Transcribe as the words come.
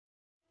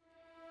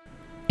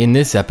In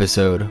this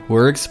episode,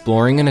 we're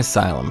exploring an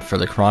asylum for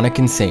the chronic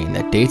insane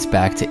that dates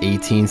back to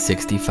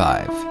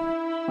 1865.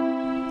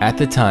 At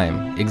the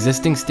time,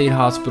 existing state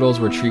hospitals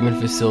were treatment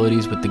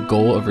facilities with the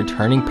goal of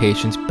returning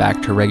patients back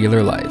to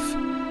regular life.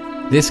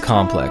 This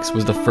complex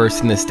was the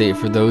first in the state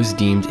for those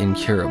deemed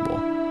incurable.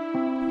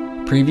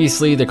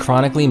 Previously, the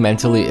chronically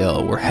mentally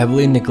ill were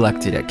heavily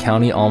neglected at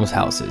county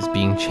almshouses,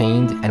 being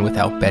chained and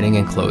without bedding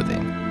and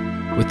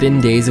clothing. Within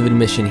days of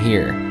admission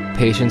here,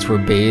 patients were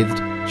bathed,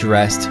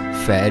 dressed,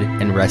 fed,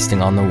 and resting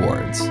on the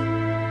wards.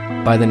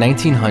 By the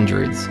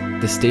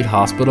 1900s, the state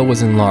hospital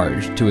was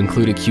enlarged to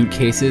include acute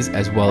cases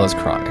as well as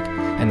chronic,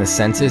 and the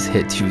census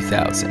hit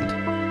 2,000.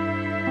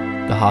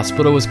 The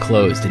hospital was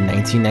closed in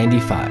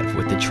 1995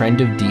 with the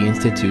trend of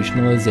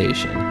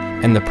deinstitutionalization,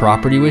 and the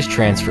property was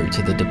transferred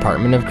to the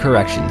Department of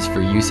Corrections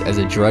for use as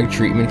a drug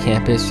treatment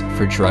campus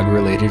for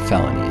drug-related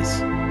felonies.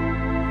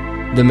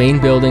 The main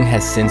building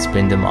has since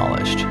been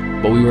demolished,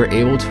 but we were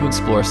able to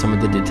explore some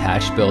of the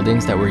detached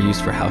buildings that were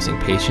used for housing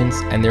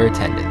patients and their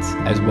attendants,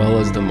 as well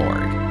as the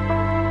morgue.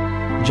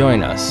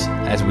 Join us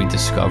as we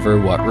discover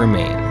what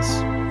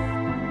remains.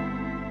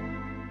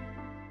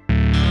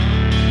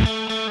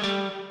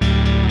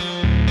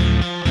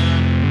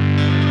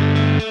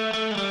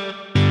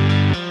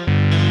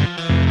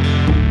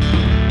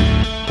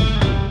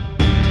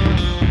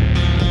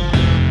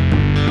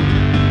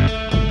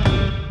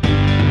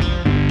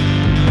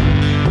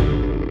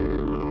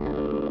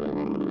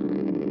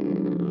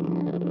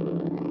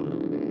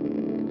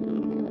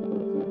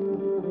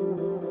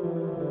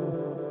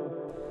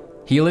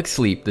 Helix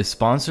Sleep, the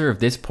sponsor of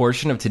this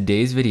portion of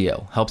today's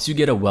video, helps you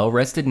get a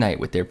well-rested night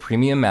with their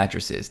premium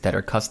mattresses that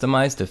are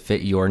customized to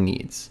fit your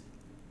needs.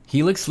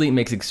 Helix Sleep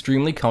makes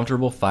extremely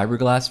comfortable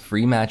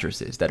fiberglass-free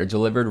mattresses that are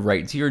delivered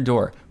right to your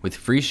door with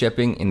free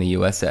shipping in the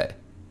USA.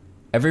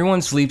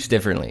 Everyone sleeps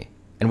differently,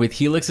 and with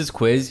Helix's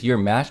quiz, you're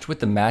matched with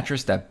the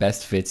mattress that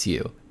best fits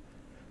you.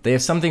 They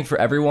have something for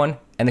everyone,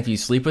 and if you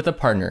sleep with a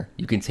partner,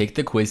 you can take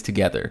the quiz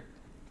together.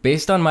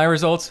 Based on my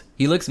results,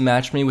 Helix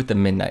matched me with the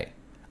Midnight.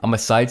 I'm a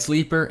side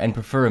sleeper and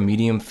prefer a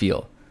medium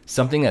feel,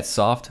 something that's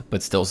soft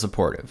but still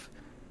supportive.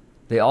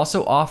 They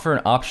also offer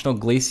an optional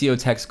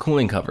Glaciotex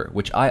cooling cover,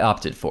 which I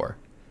opted for.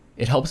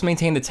 It helps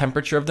maintain the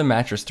temperature of the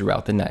mattress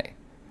throughout the night.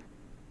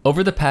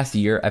 Over the past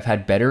year, I've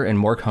had better and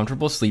more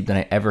comfortable sleep than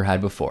I ever had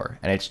before,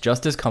 and it's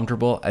just as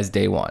comfortable as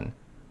day one.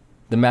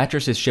 The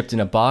mattress is shipped in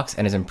a box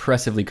and is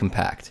impressively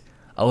compact.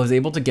 I was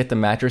able to get the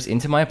mattress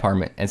into my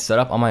apartment and set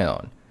up on my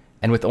own,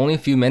 and with only a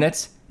few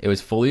minutes, it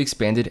was fully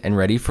expanded and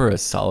ready for a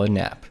solid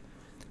nap.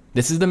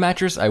 This is the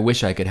mattress I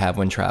wish I could have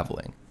when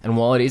traveling, and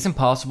while it isn't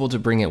possible to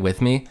bring it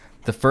with me,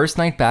 the first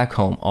night back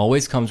home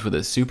always comes with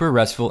a super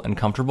restful and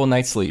comfortable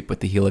night's sleep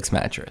with the Helix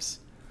mattress.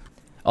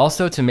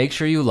 Also, to make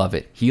sure you love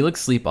it, Helix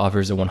Sleep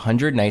offers a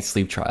 100-night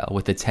sleep trial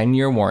with a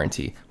 10-year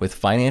warranty with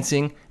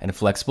financing and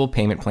flexible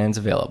payment plans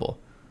available.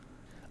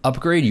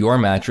 Upgrade your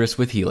mattress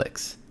with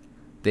Helix.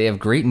 They have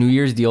great New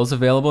Year's deals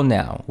available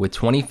now with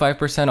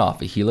 25%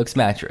 off a Helix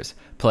mattress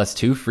plus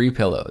 2 free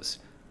pillows.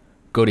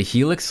 Go to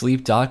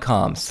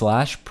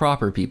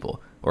helixsleep.com/properpeople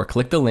or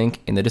click the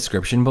link in the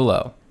description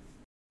below.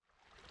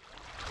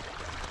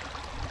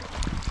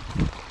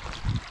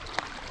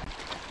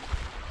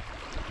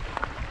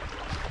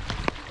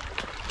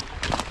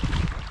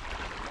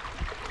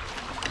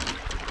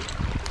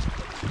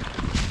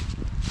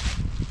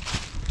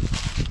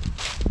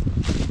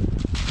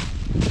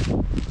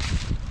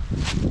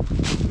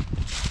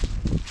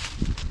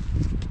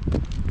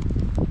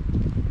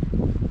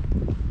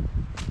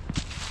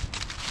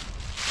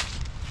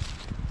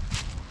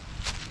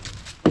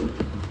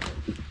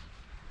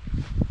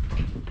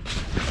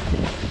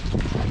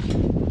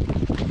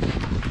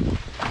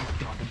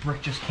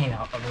 Brick just came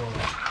out of the way.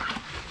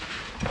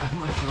 I put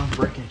my foot on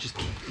brick and it just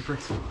came. The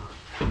bricks fell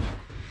out.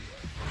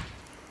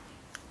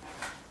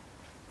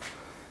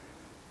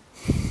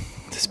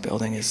 This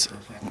building is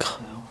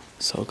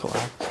so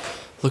collapsed.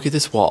 Look at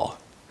this wall.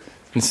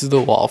 This is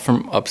the wall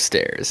from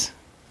upstairs.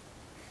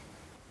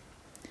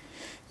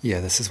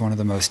 Yeah, this is one of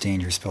the most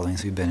dangerous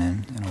buildings we've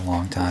been in a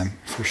long time,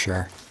 for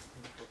sure.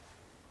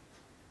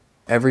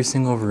 Every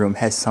single room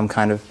has some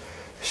kind of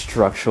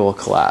structural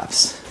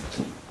collapse.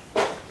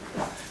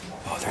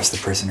 There's the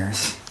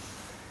prisoners.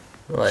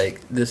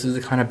 Like, this is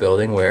the kind of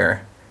building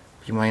where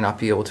you might not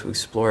be able to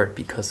explore it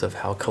because of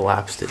how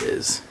collapsed it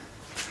is.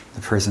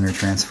 The prisoner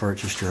transport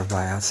just drove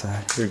by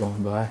outside. You're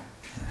going by?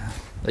 Yeah.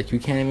 Like, you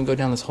can't even go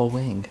down this whole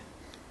wing.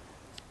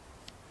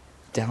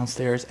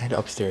 Downstairs and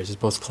upstairs is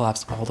both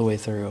collapsed all the way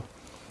through.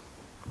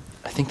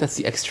 I think that's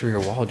the exterior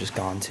wall just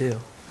gone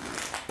too.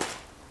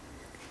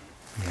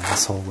 Yeah,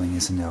 this whole wing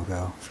is a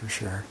no-go, for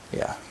sure.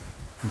 Yeah.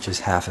 Which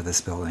is half of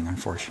this building,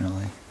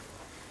 unfortunately.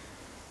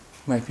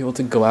 Might be able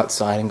to go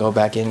outside and go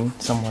back in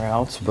somewhere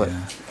else, but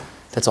yeah,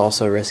 that's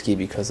also risky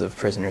because of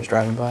prisoners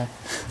driving by.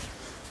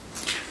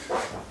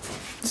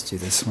 Let's do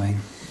this wing.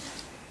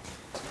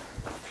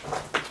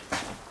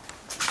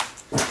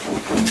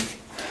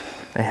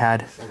 They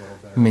had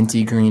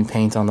minty green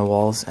paint on the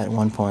walls at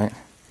one point.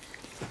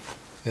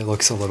 It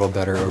looks a little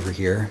better over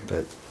here,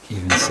 but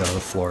Even so, the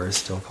floor is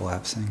still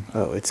collapsing.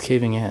 Oh, it's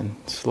caving in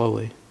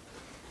slowly.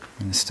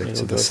 I'm gonna stick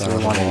It'll to go the side through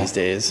of the one of wall. these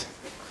days.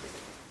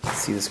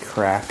 See this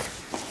crack.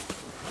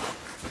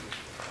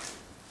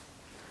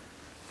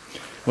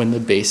 When the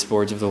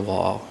baseboards of the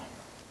wall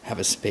have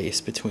a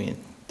space between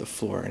the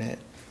floor and it.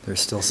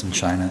 There's still some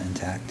china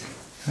intact.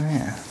 Oh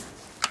yeah.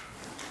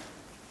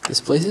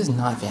 This place is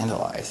not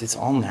vandalized. It's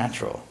all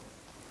natural.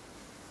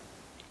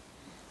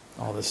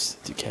 All this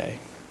decay.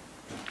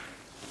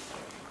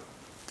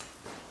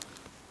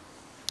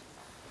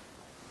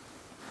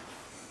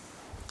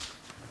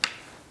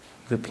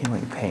 The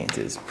peeling paint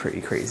is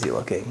pretty crazy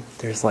looking.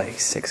 There's like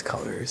 6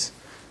 colors.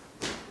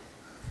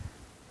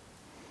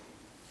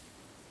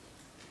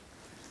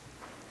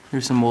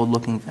 There's some old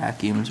looking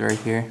vacuums right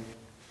here.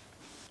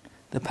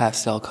 The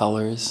pastel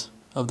colors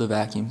of the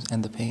vacuums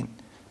and the paint.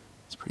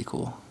 It's pretty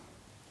cool.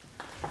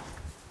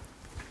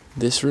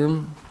 This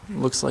room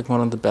looks like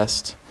one of the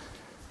best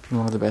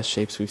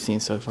shapes we've seen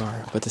so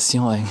far, but the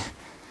ceiling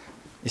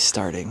is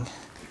starting,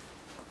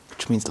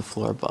 which means the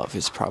floor above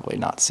is probably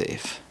not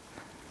safe.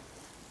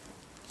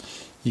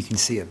 You can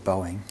see it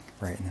bowing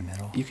right in the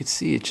middle. You could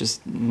see it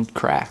just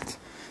cracked.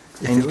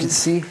 If And it you can was-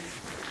 see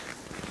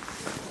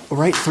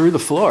right through the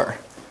floor.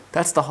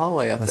 That's the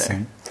hallway up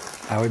Listen,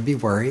 I would be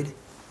worried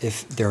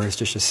if there was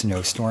just a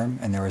snowstorm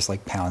and there was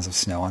like pounds of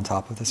snow on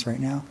top of this right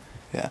now.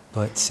 there. Yeah.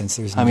 But since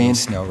there's I no mean,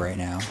 snow right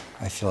now,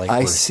 I feel like I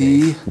we're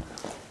see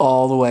safe.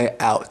 all the way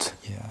out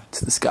Yeah.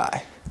 to the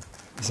sky.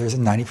 So there's a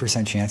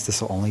 90% chance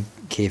this will only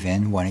cave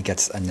in when it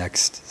gets a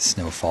next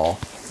snowfall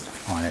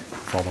on it,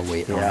 with all the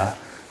weight on Yeah, it.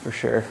 for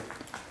sure.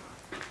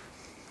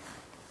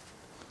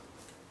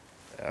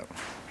 Yeah.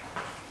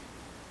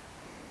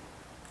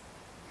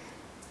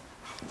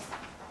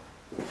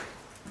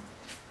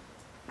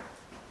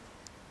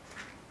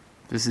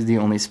 This is the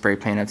only spray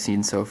paint I've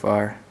seen so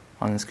far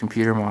on this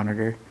computer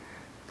monitor,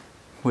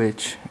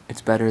 which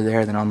it's better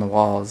there than on the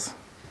walls.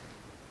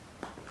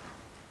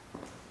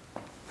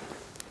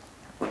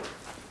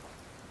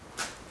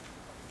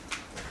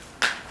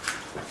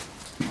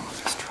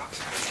 There's trucks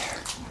right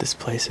there. This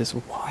place is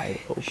wide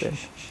open.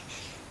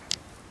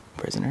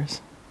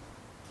 Prisoners.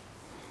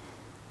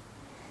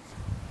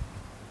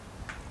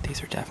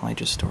 These are definitely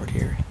just stored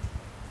here.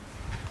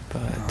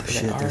 But Oh, they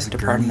shit, are there's a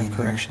Department gurney of in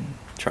here. Correction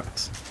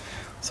trucks.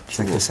 So it's a Check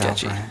little this out,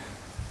 sketchy. Brian.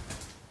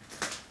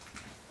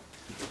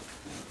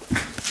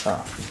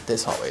 Oh,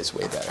 this hallway is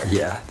way better.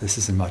 Yeah, this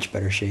is in much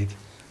better shape.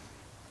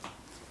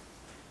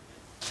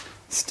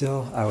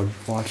 Still, I would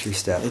watch your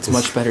step. It's Just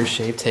much better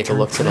shape. Take a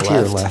look to the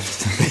turn your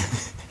left.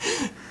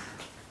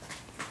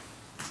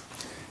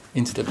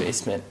 Into the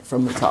basement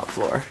from the top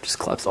floor. Just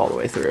collapse all the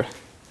way through.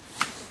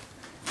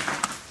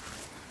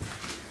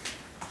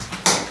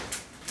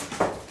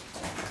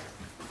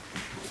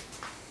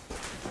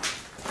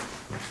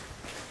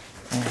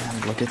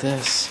 And look at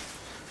this.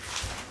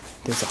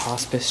 There's a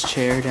hospice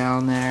chair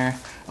down there.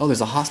 Oh,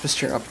 there's a hospice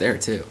chair up there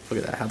too. Look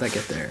at that. How'd that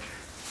get there?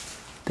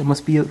 That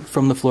must be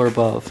from the floor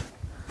above.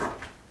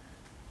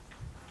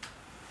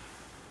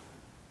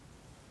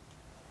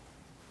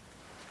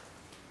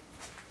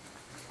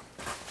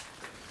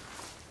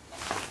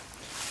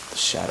 The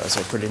shadows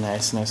are pretty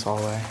nice. Nice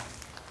hallway.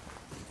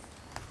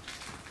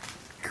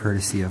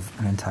 Courtesy of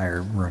an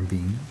entire room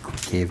being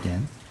caved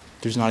in.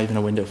 There's not even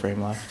a window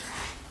frame left.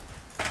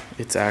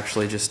 It's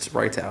actually just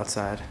right to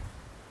outside.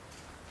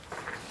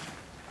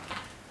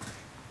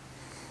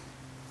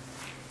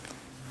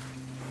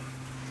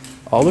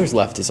 All there's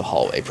left is a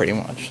hallway, pretty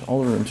much.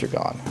 All the rooms are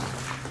gone.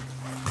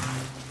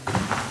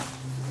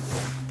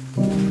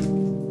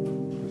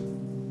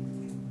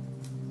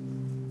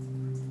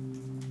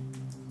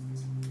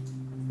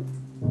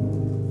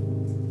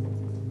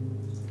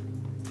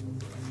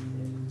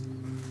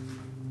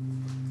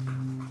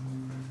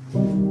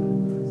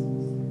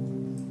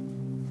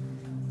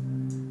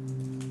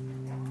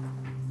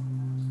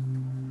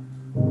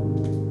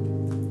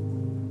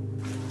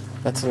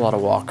 That's a lot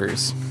of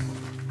walkers.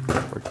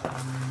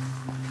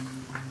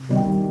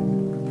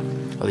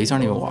 Oh, these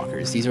aren't even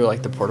walkers. These are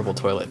like the portable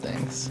toilet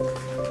things.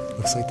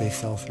 Looks like they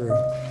fell through.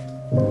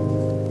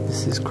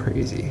 This is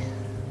crazy.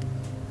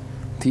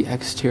 The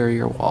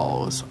exterior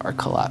walls are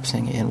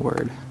collapsing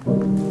inward.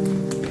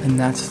 And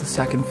that's the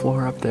second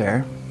floor up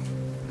there.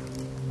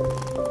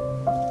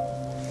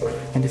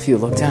 And if you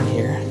look down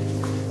here,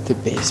 the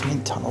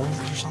basement tunnels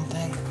or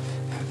something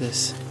have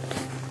this.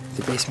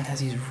 The basement has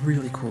these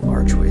really cool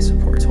archway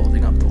supports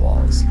holding up the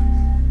walls.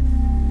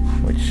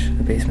 Which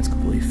the basement's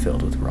completely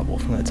filled with rubble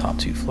from the top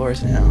 2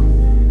 floors now.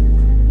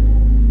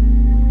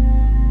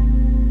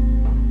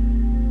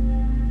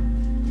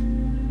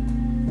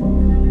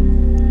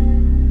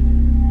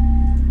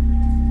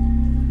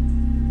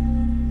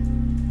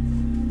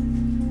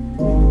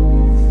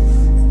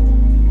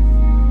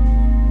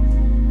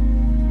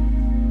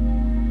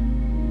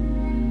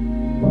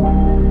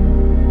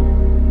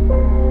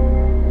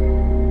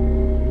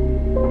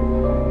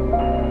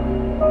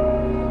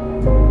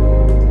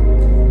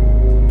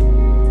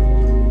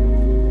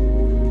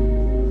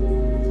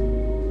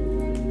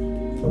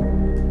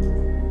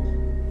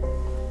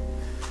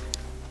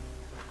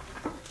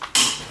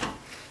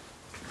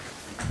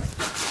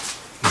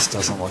 This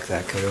doesn't look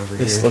that good over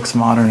here. This looks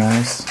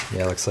modernized.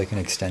 Yeah, it looks like an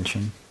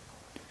extension.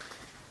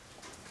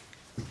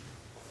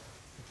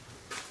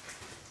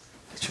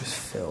 It's just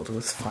filled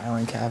with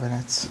filing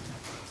cabinets.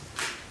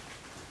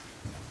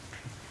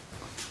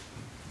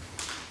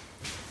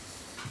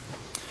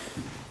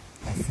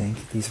 I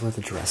think these were the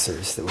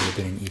dressers that would have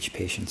been in each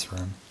patient's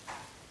room.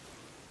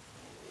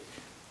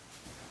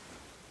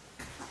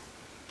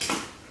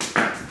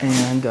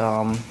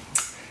 And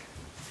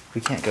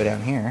we can't go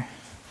down here.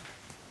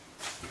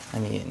 I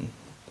mean,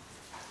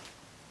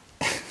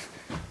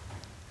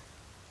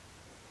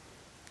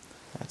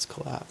 that's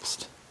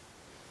collapsed.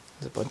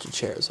 There's a bunch of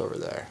chairs over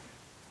there.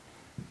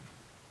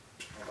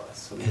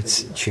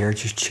 It's chair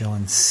just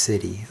chillin'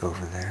 city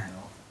over there.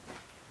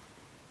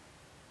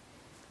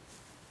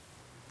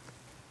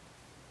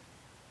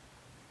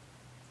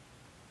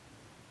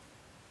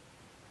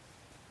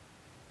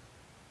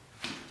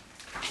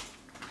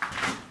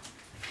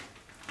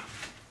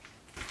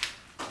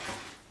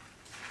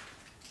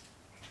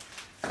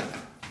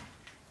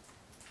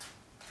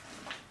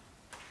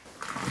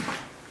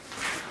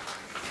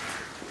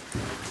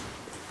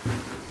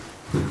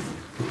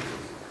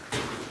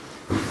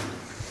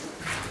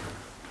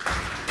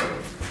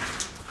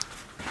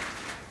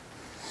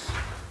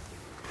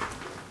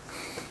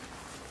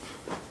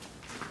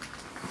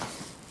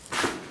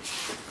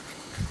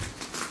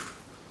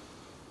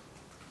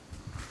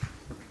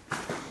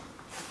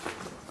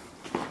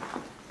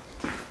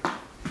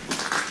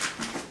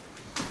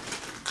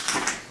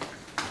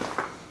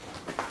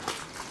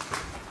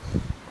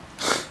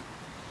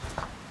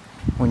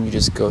 When you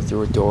just go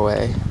through a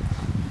doorway,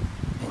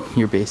 and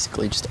you're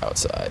basically just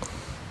outside.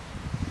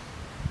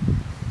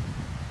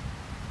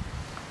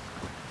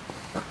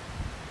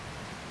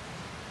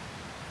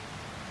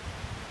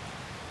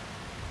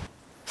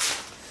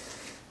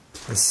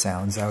 The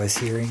sounds I was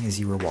hearing as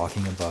you were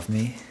walking above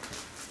me,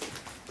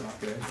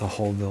 the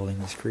whole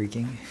building was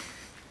creaking.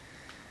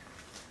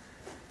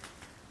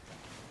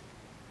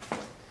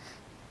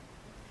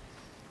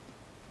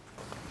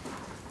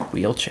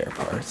 Wheelchair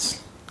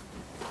parts.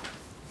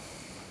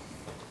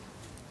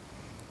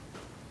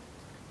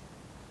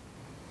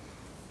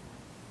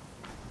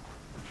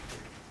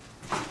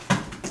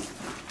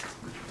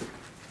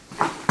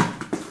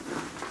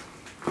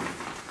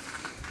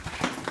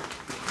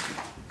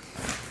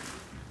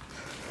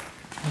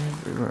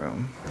 Every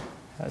room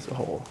has a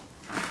hole.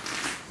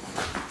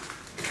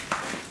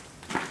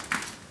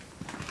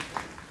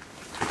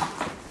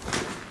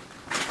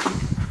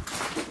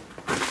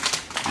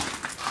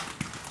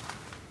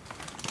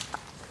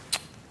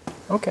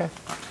 Okay.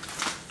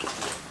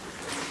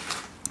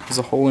 There's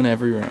a hole in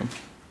every room.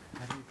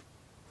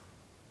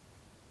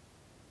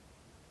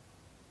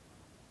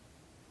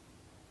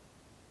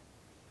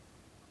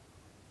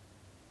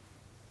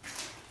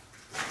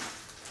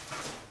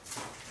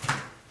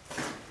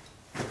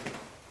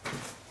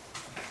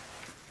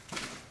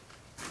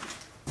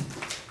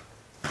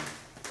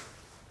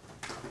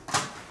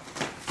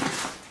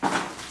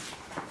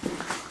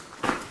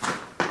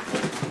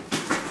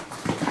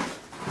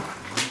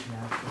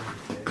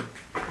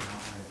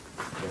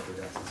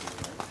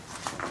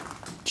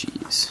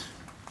 Jeez.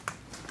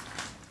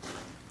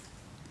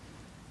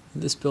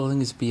 This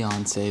building is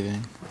beyond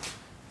saving.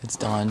 It's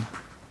done.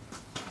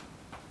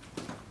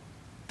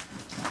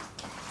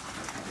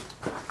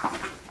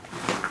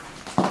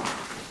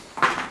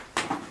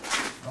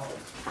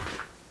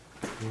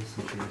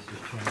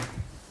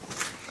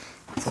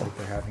 It's like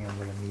they're having a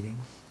little meeting.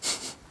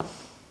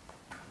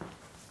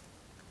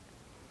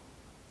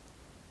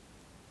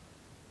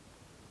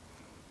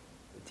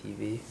 The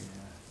TV.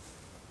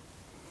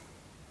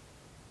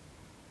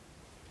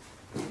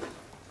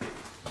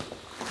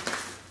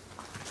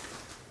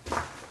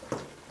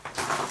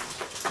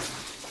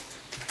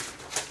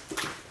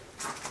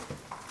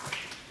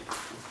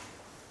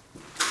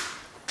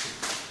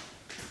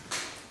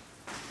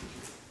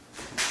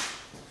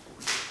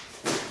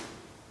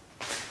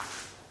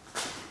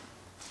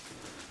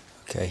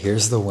 Okay,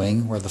 here's the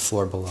wing where the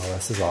floor below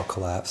us is all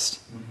collapsed.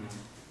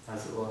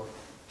 How's it look?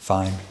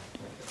 Fine.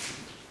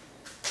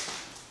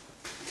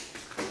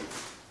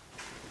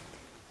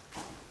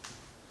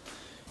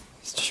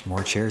 It's just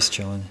more chairs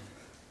chilling.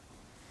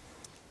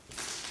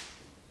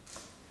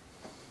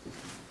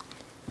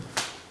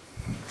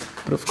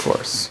 But of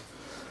course,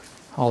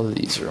 all of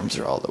these rooms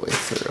are all the way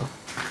through.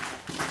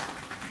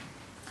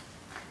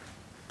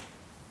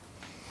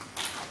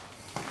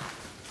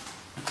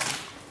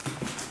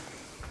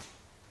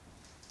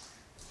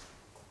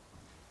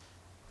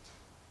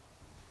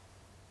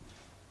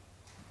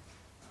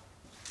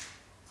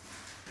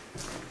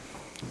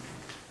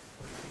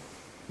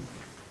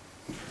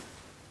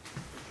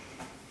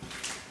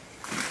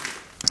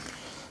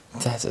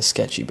 That's a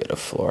sketchy bit of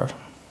floor.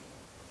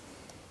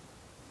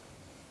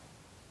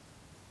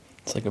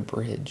 It's like a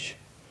bridge.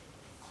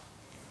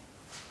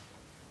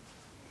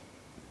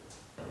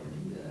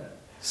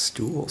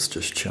 Stools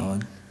just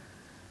chilling.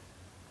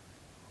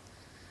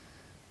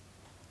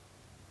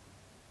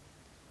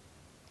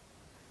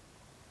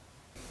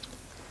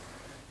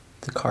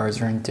 The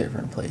cars are in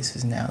different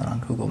places now than on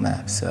Google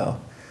Maps, so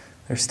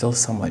they're still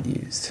somewhat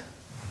used.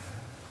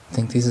 I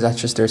think that's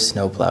just their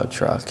snowplow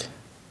truck,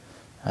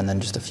 and then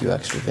just a few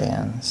extra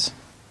vans.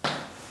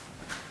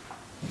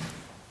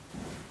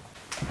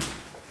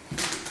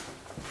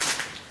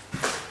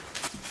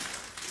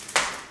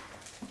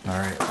 All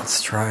right,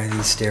 let's try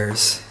these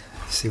stairs.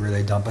 See where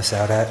they dump us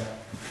out at.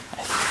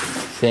 I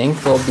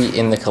think they'll be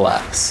in the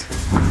collapse,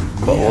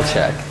 but we'll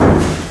check.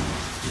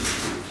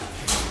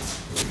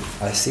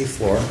 I see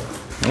floor.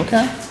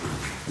 Okay.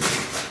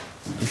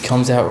 It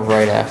comes out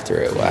right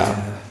after it. Wow.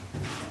 Yeah.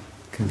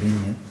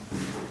 Convenient.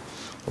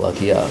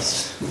 Lucky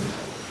us.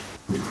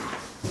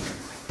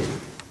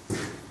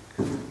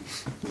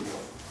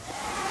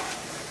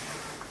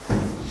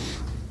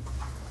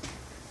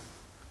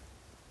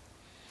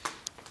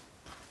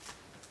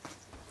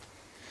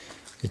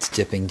 It's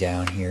dipping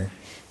down here.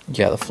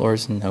 Yeah, the floor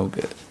is no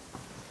good.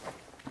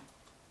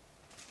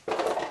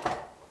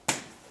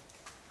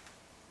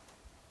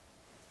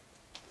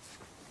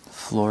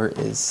 The floor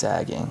is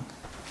sagging.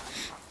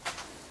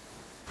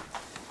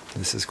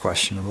 This is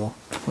questionable.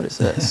 What is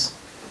this?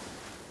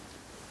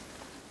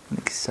 An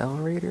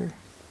accelerator?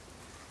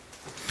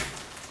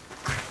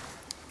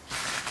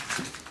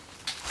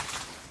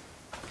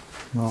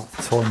 Well,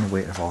 it's holding the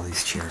weight of all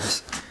these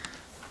chairs.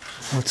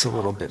 What's a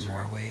little bit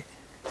more weight?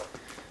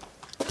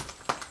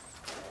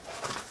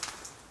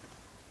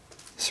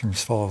 This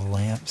room's full of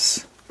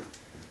lamps. You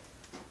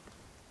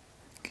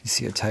can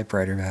see a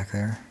typewriter back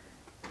there.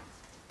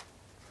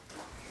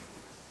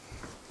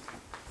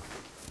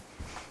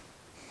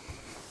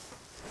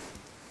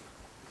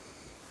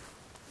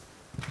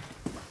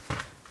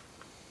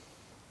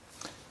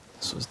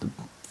 This was the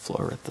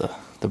floor at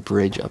the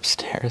bridge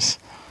upstairs.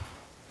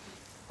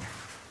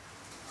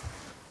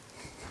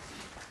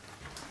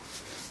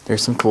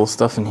 There's some cool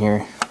stuff in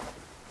here.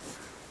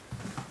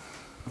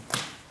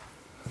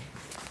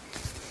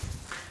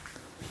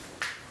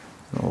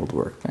 An old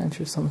workbench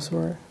of some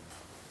sort.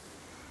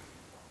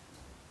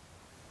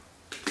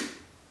 Yeah,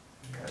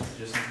 it's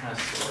just some kind of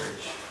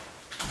storage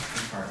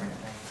compartment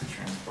to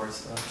transport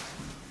stuff.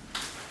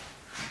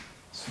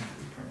 Some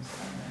blueprints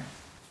down there.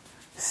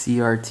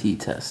 CRT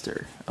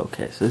tester.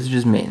 Okay, so this is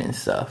just maintenance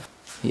stuff.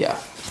 Yeah,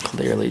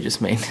 clearly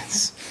just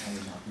maintenance.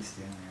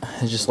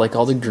 It's just like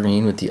all the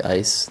green with the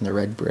ice and the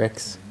red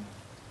bricks.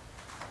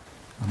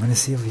 I'm gonna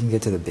see if we can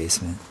get to the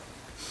basement.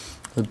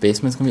 The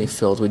basement's gonna be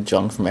filled with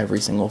junk from every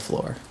single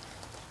floor.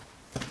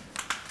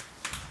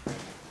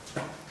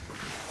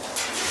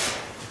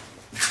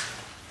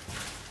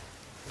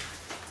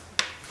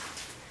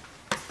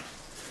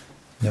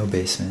 No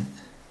basement.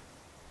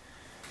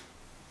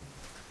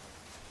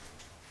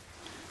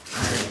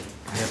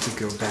 I have to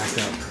go back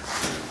up.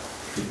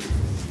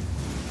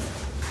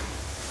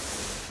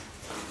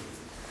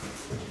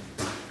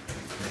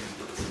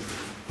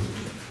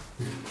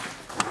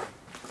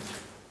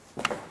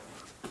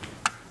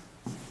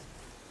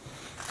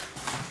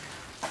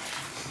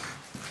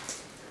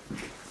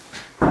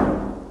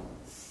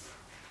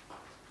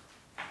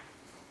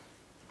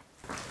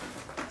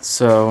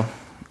 So,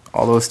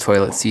 all those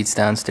toilet seats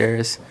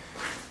downstairs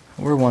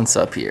were once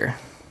up here.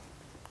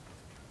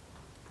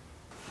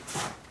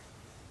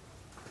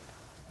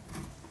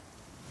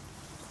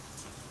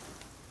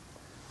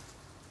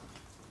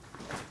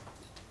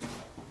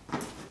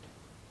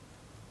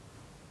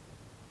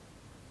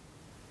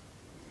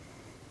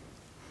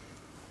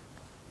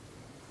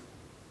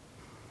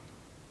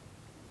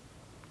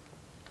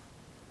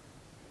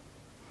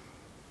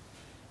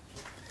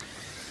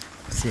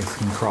 See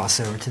if we can cross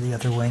over to the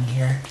other wing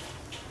here.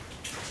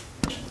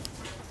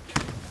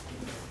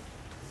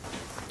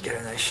 Get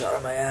a nice shot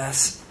of my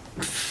ass.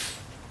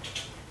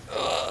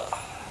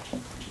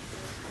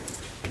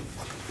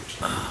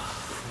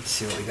 Let's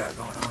see what we got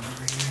going on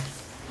over here.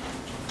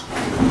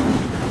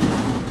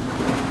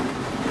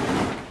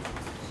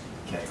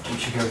 Okay, we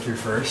should go through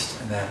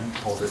first and then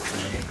hold it for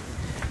me.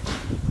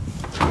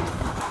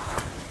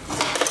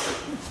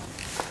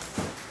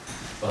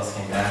 Bus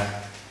came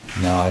back.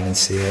 No, I didn't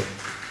see it.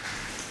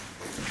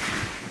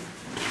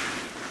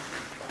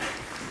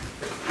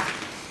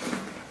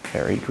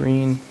 Very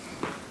green.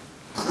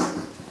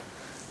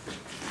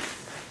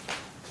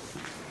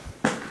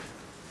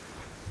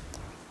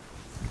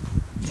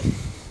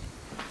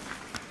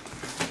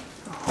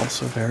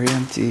 Also very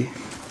empty.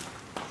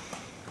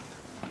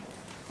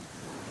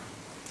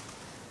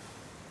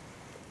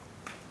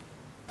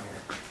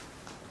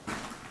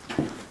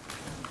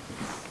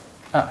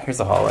 Oh, here's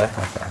the hallway.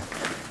 Okay.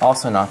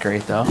 Also not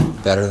great though.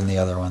 Better than the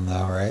other one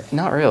though, right?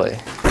 Not really.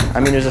 I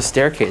mean, there's a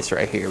staircase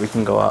right here. We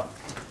can go up.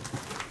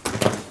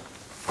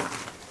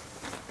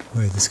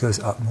 Wait, this goes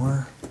up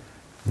more?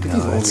 at these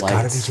No, old it's gotta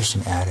be lights. just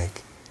an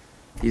attic.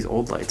 These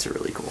old lights are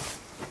really cool.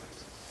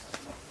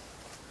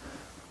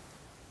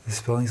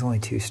 This building's only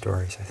 2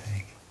 stories, I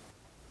think.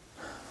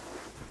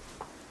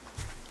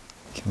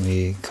 Can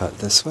we cut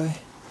this way?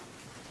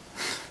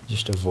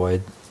 Just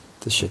avoid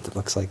the shit that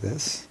looks like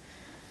this.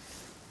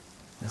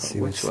 Let's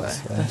see Which what's way?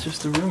 this way. That's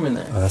just a room in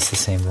there. Oh, that's the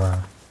same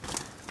room.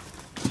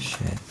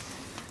 Shit.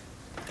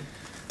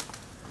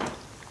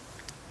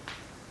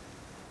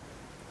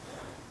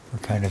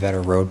 kind of at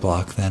a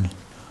roadblock then,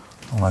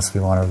 unless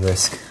we want to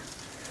risk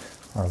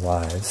our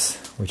lives,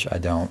 which I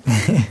don't.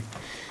 This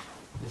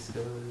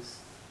goes.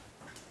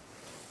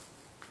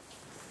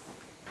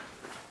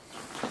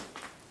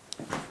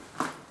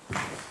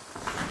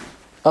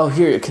 Oh,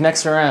 here, it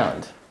connects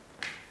around.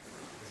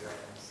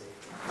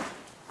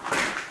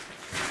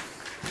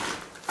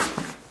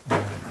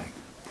 Oh my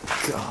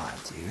god,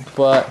 dude.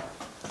 But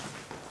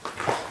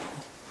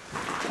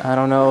I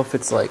don't know if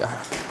it's like I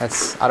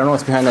don't know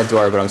what's behind that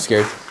door, but I'm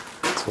scared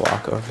to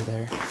walk over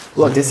there.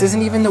 Look, this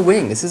isn't even the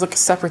wing. This is like a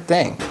separate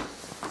thing.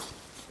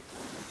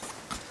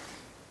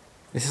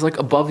 This is like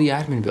above the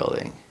admin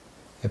building.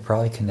 It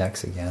probably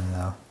connects again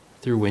though.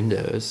 Through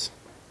windows.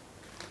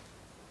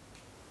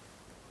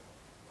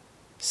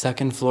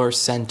 Second floor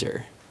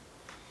center.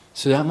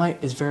 So that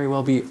might is very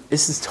well be.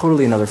 This is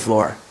totally another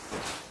floor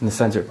in the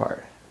center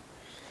part.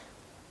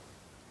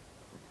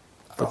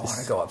 I don't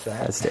want to go up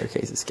that. That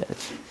staircase is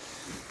sketch.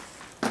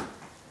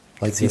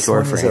 Like See this door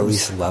one is at frames.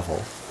 least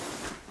level.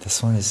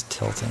 This one is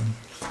tilting.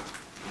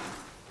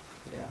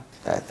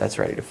 Yeah, that's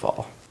ready to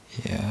fall.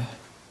 Yeah.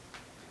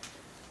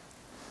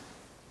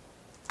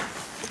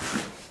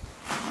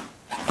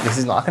 This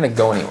is not going to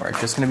go anywhere.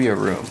 It's just going to be a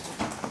room.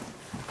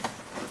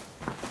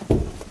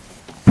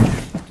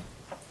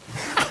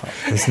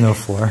 There's no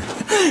floor.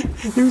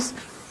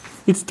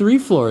 It's 3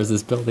 floors,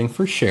 this building,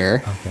 for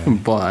sure. Okay.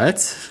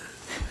 But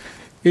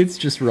it's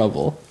just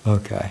rubble.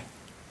 Okay.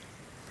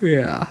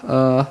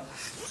 Yeah.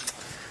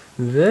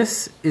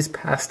 This is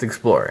past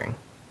exploring.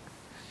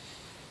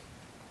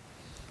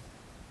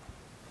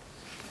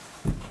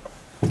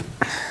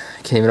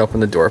 I can't even open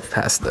the door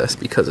past this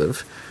because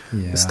of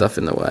Yeah. the stuff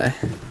in the way.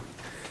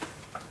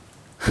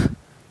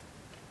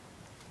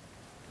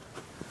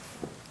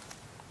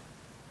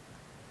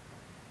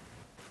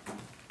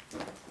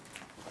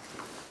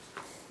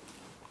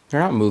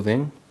 They're not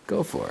moving.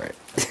 Go for it.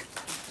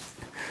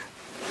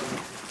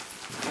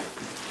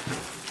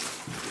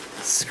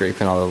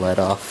 Scraping all the lead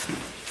off.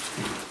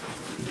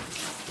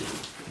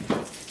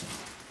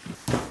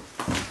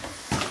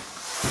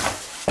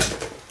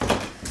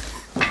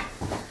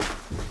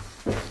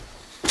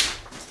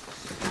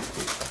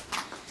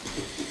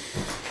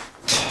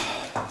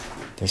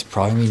 There's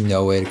probably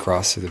no way to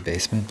cross through the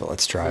basement, but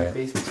let's try it.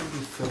 Basement's gonna be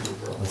filled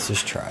with rubble. Let's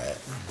just try it.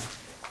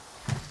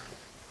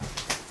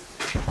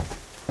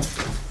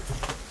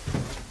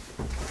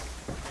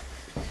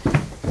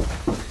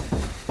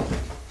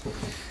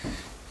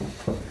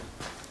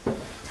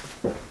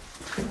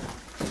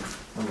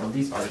 I love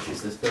these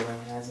arches this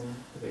building has in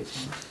the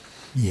basement.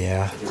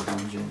 Yeah. Like a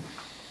dungeon.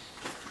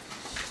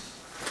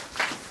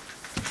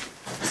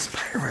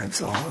 Spider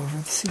webs all over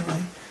the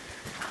ceiling.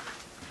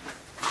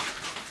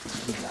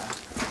 Yeah.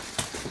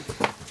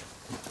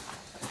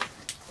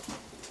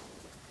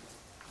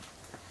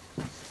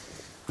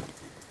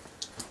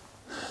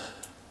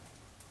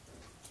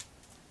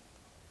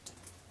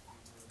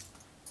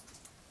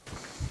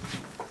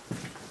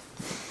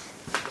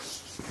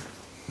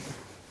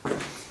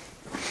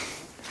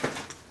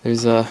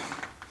 There's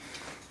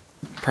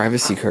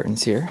privacy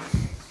curtains here.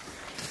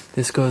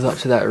 This goes up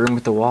to that room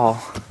with the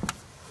wall.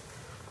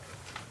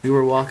 We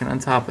were walking on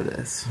top of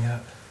this. Yeah.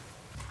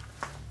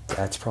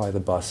 That's probably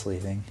the bus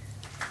leaving.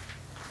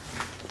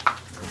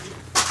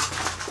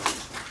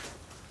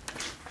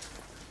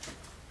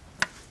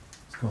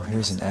 Oh,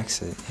 here's an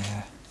exit,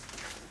 yeah.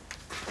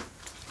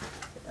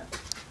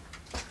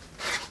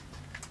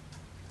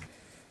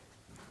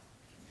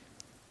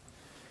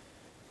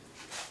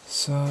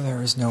 So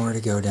there is nowhere to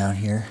go down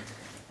here.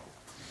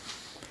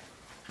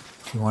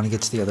 If we want to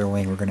get to the other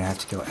wing, we're going to have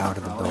to go out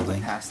of the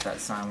building. Past that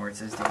sign where it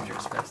says danger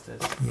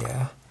asbestos.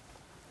 Yeah.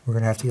 We're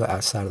going to have to go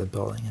outside of the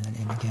building and then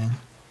in again.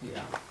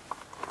 Yeah.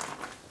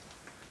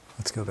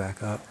 Let's go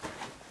back up.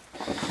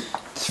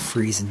 It's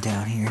freezing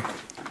down here.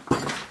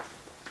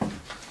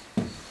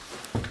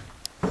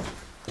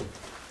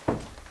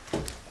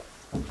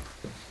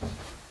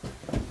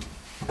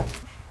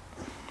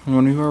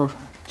 When we were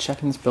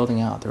checking this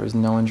building out, there was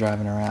no one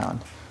driving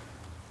around.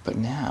 But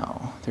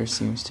now, there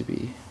seems to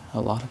be a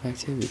lot of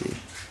activity.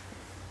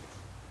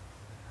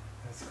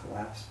 That's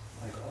collapsed,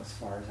 like as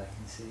far as I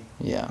can see.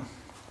 Yeah.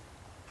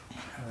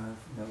 I don't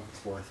know if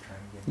it's worth trying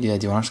to get. Yeah,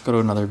 do you want us to go to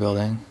another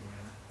building?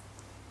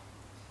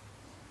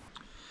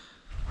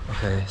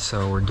 Okay,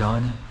 so we're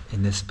done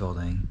in this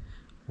building.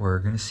 We're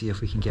gonna see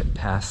if we can get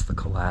past the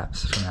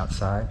collapse from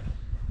outside.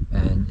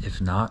 And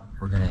if not,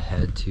 we're gonna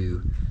head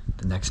to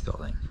the next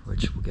building,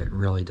 which will get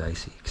really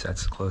dicey because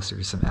that's closer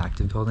to some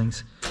active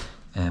buildings.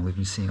 And we've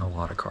been seeing a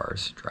lot of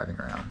cars driving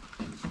around.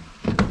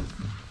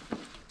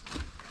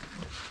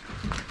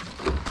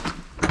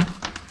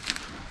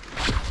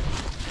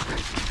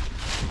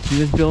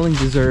 This building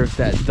deserves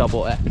that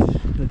double X,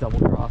 the double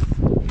cross.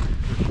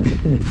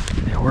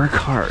 There were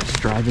cars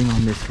driving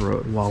on this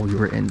road while we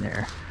were in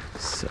there,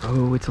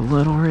 so it's a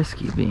little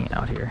risky being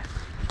out here.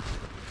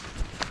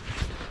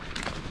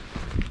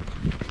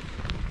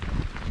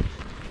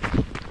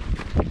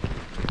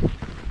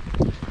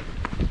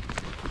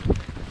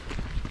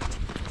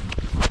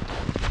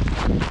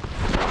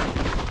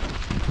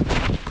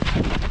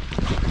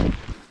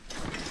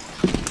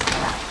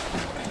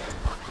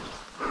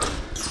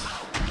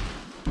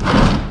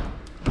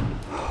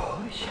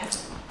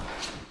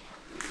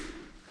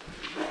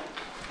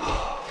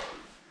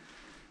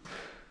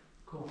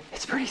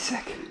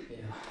 sick. Yeah.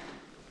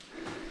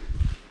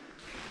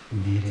 We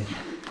made it.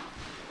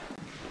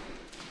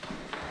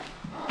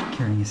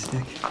 Carrying a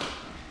stick.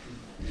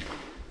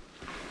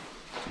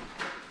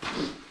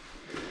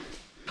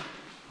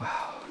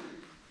 Wow.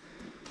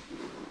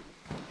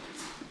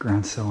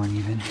 Ground's so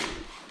uneven.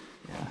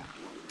 Yeah.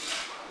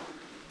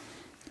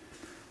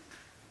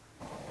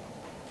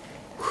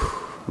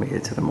 Made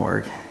it to the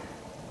morgue.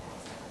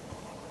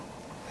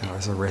 That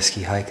was a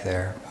risky hike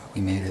there, but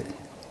we made it.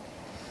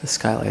 The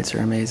skylights are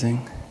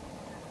amazing.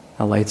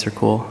 The lights are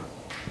cool.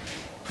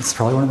 It's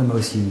probably one of the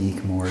most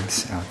unique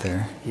morgues out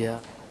there. Yeah.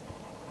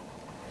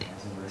 That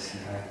was a risky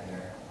hike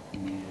there. We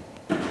made it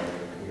right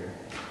over here.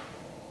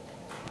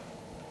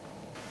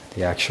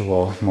 The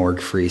actual morgue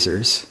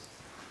freezers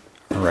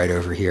are right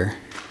over here.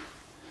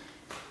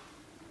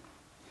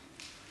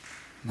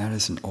 And that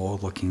is an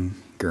old looking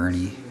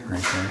gurney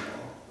right there.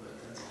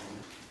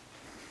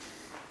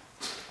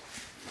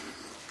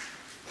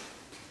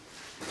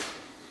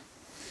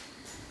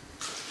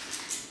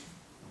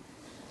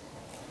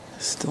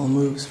 Still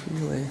moves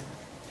freely.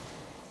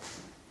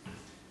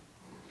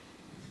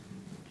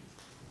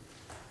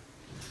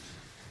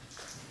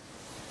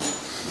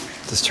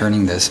 Does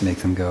turning this make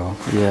them go?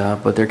 Yeah,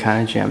 but they're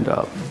kind of jammed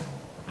up.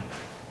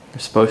 They're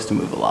supposed to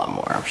move a lot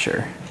more, I'm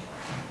sure.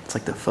 It's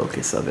like the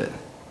focus of it.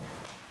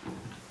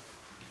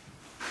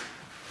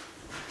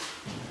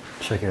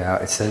 Check it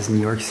out. It says New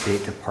York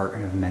State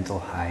Department of Mental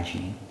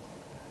Hygiene.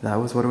 That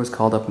was what it was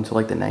called up until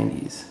like the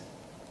 90s.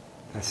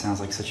 That sounds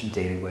like such a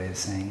dated way of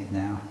saying it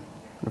now.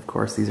 And of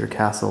course, these are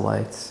castle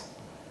lights.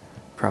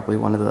 Probably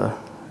one of the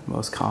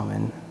most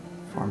common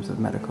forms of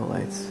medical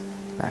lights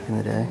back in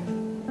the day.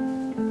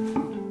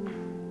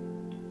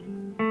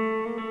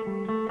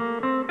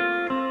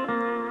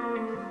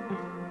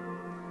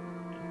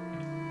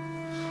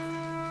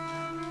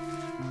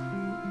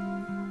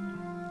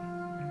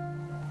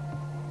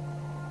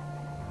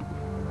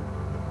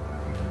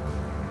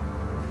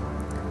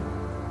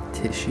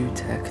 Tissue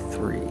Tech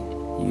 3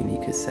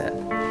 Uni cassette.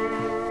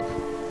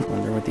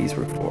 Wonder what these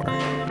were for.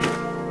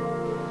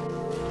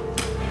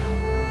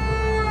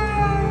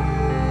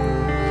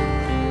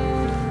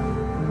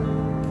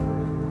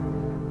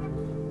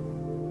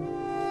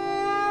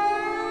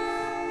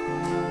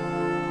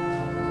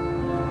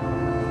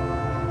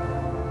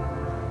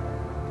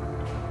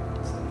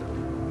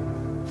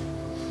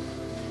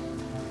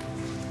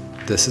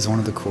 This is one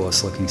of the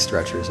coolest looking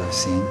stretchers I've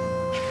seen.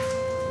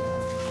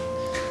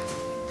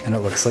 And it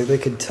looks like they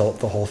could tilt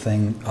the whole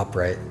thing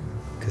upright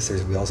because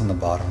there's wheels on the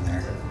bottom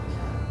there.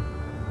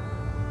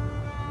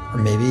 Or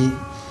maybe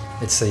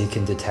it's so you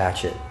can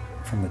detach it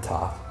from the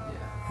top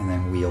and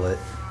then wheel it.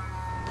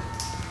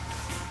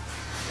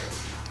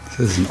 This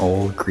is an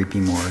old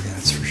creepy morgue,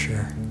 that's for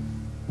sure.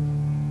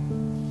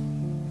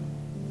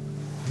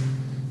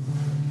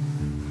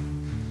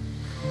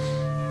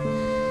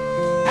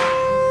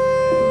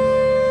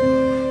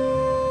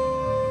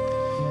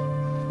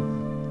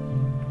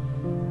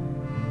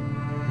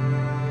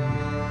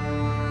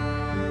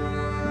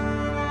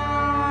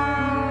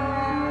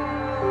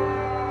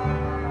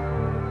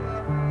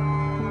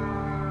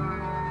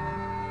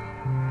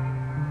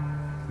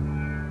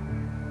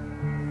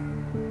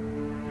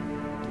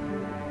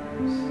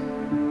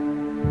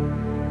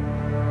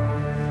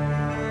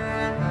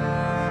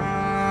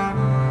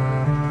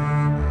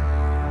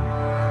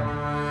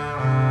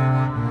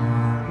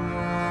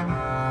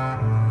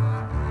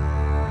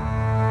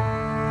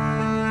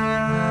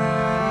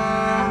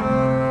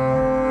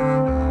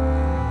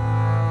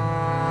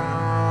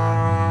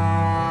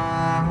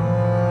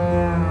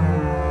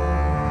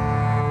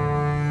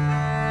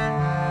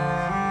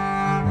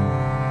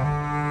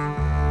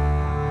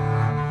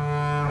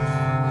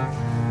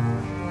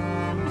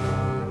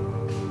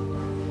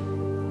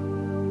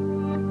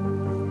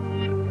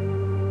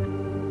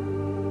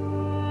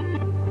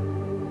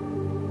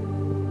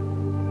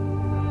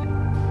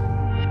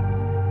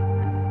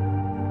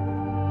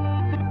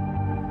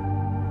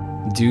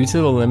 Due to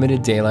the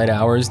limited daylight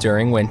hours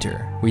during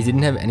winter, we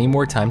didn't have any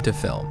more time to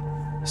film,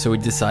 so we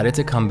decided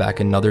to come back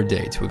another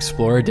day to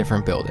explore a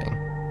different building.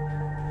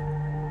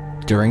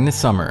 During the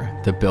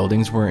summer, the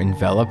buildings were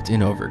enveloped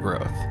in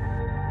overgrowth.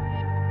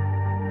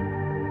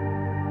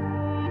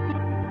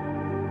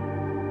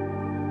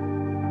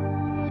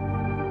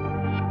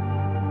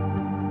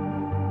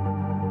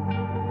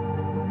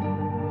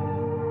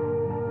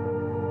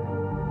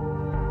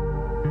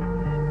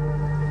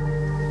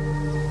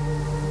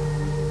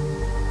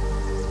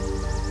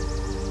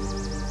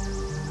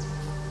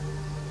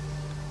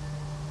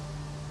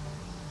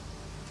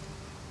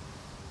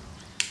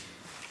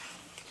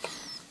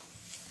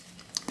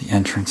 The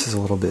entrance is a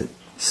little bit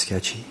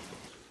sketchy.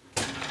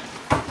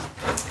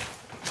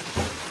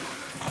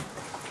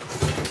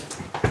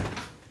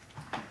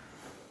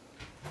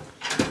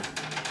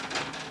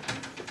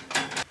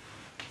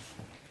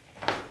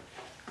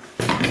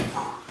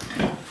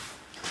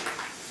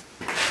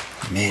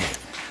 Made it.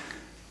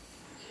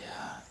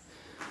 Yeah.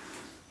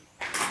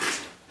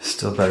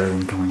 Still better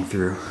than going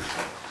through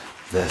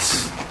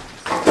this.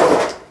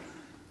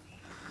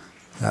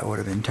 That would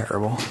have been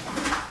terrible.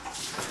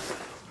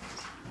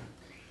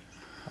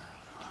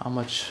 How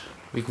much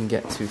we can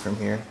get to from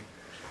here?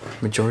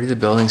 Majority of the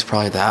building's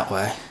probably that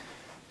way.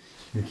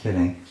 You're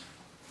kidding.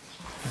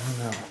 I don't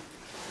know.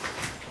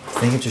 I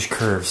think it just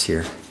curves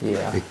here.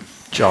 Yeah. It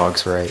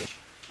jogs right.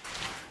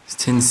 There's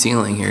tin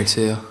ceiling here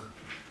too.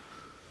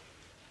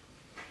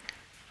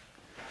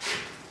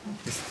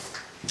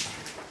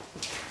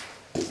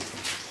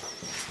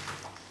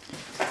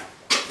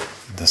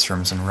 This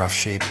room's in rough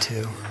shape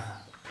too.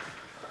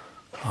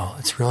 Oh,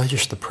 it's really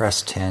just the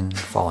pressed tin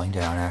falling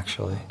down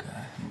actually. Okay.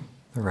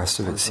 The rest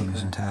of it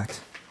seems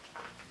intact.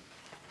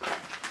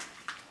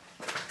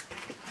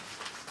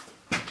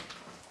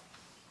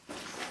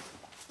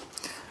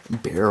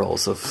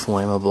 Barrels of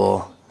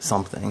flammable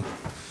something.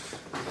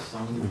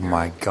 Oh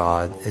my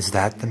god, is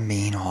that the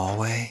main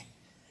hallway?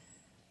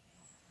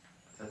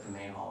 Is that the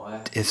main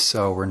hallway? If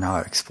so, we're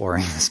not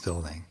exploring this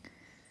building.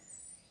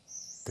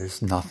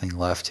 There's nothing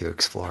left to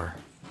explore.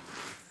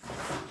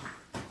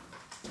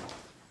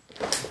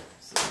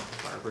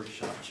 Barber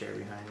shop chair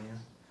behind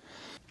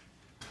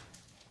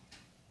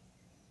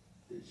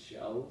you. The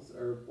shelves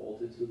are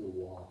bolted to the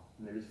wall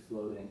and they're just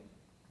floating.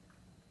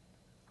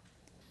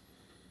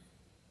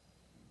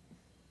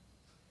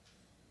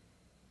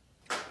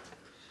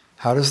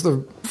 How does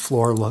the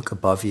floor look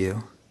above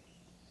you?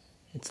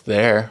 It's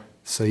there.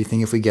 So you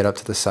think if we get up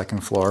to the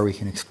second floor, we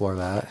can explore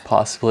that?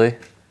 Possibly.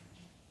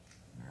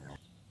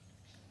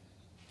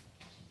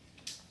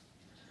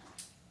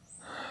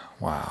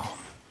 Wow.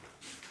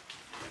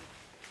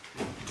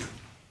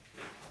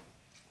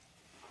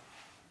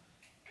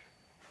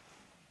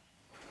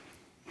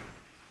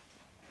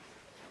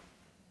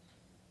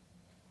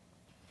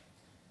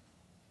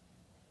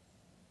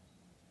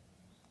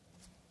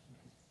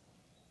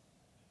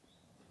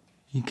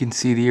 You can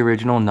see the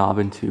original knob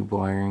and tube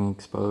wiring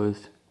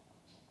exposed.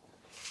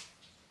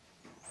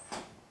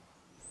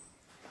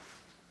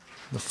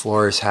 The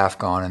floor is half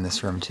gone in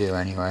this room too,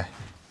 anyway.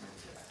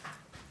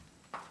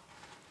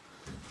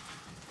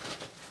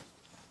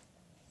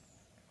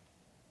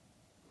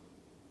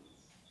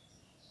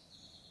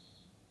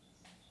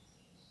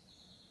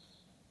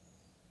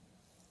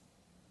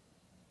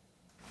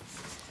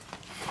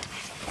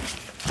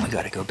 We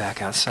gotta go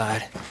back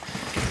outside.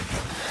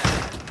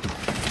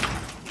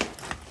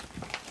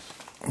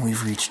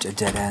 We've reached a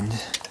dead end.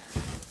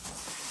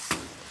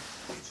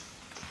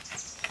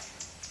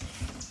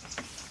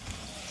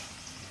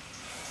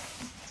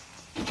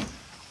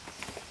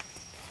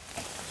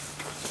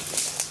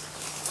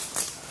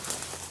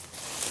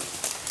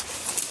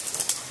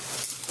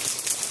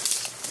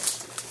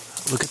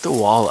 Look at the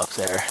wall up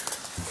there.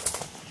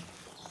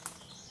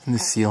 And the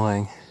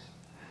ceiling.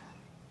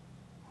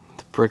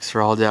 The bricks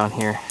are all down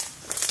here.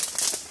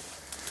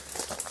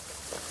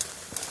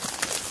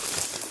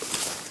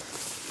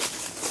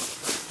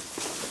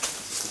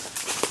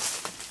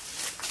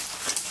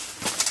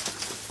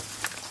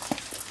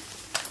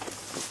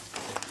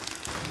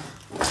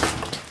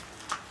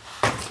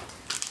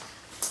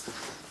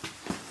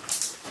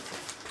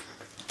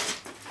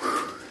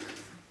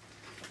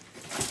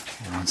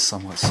 On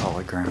somewhat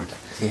solid ground.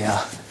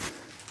 Yeah.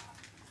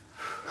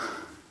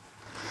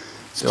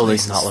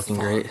 Building's not looking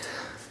great.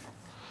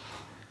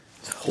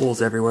 There's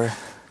holes everywhere.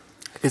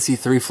 I can see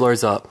 3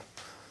 floors up.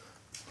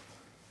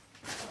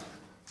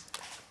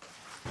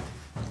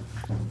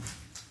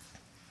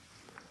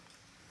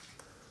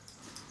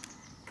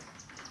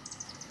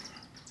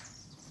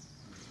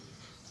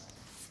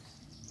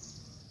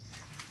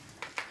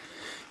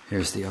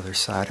 Here's the other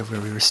side of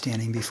where we were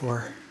standing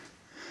before.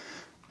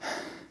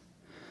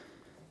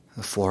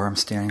 The floor I'm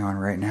standing on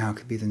right now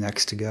could be the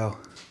next to go.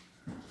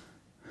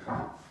 If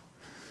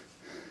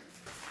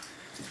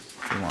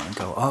we want to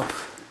go up,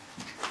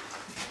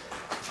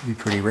 it'd be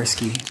pretty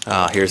risky.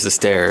 Ah, here's the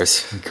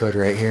stairs. We could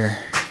right here.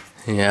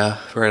 Yeah,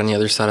 right on the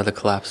other side of the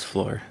collapsed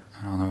floor.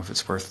 I don't know if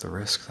it's worth the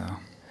risk though.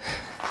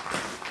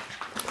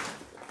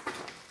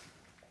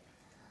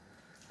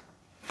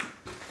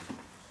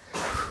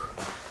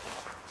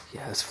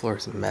 Yeah, this floor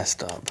is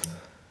messed up.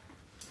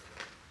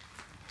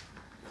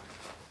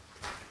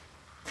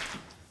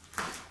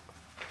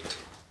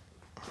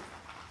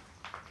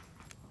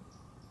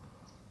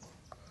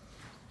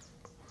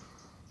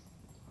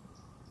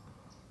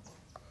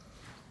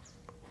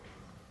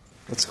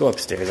 Let's go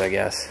upstairs, I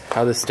guess.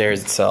 How the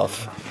stairs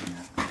itself?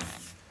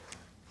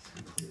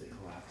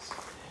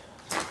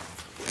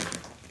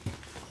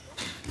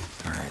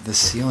 Alright, the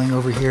ceiling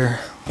over here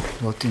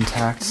looked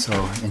intact,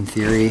 so in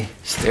theory,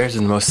 Stairs are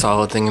the most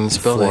solid thing in this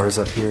building. floors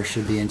up here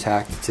should be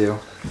intact too.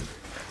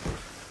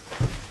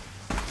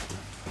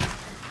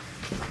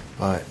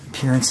 But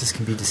appearances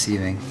can be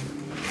deceiving.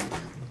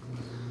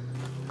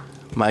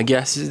 My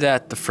guess is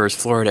that the first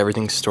floor had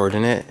everything stored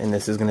in it, and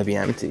this is going to be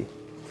empty.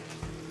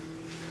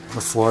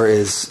 The floor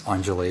is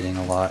undulating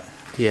a lot.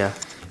 Yeah.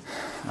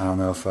 I don't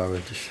know if I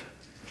would just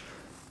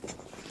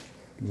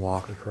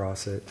walk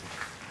across it.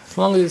 As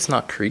long as it's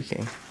not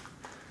creaking.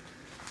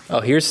 Oh,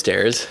 here's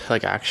stairs,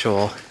 like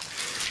actual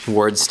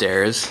ward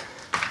stairs.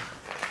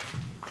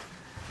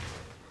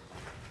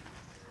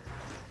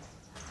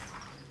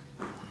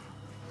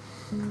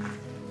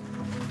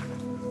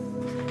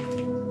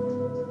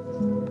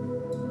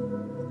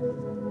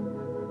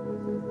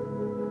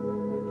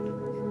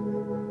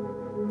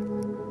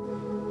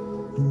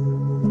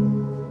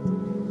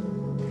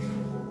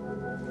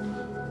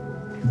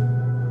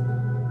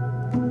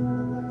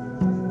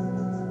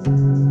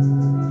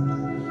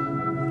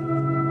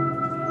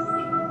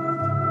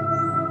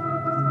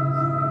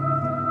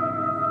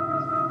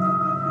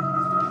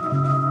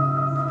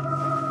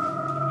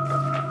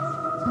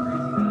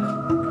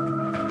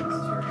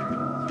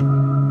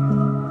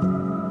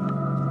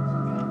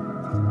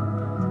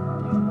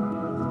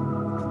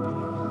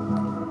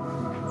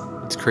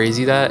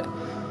 crazy that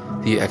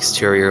the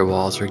exterior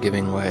walls are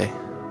giving way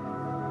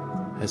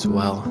as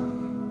well.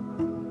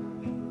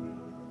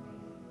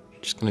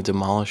 Just gonna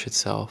demolish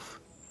itself.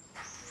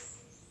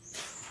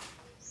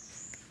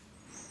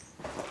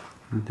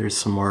 There's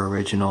some more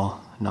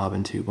original knob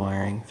and tube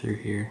wiring through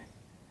here.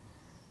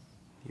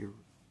 There's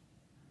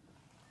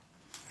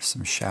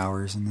some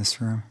showers in this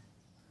room.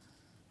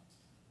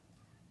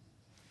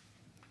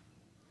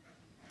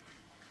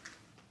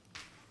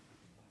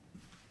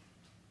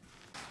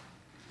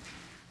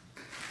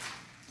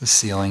 The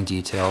ceiling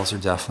details are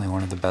definitely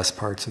one of the best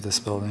parts of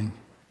this building.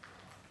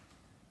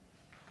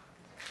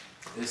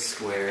 This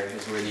square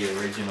is where the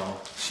original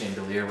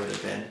chandelier would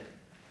have been.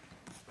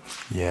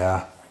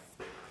 Yeah.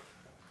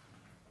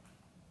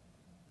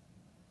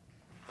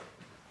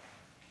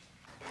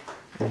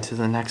 Into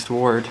the next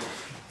ward.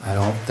 I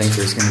don't think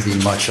there's going to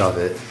be much of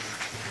it.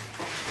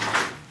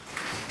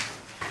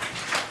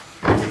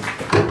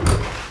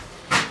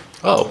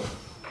 Oh.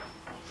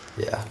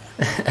 Yeah.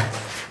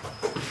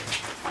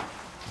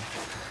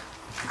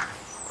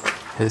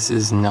 This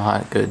is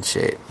not good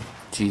shape.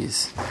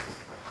 Jeez.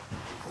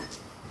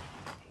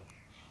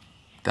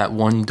 That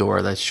one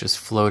door that's just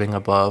floating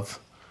above.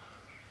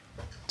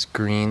 It's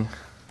green.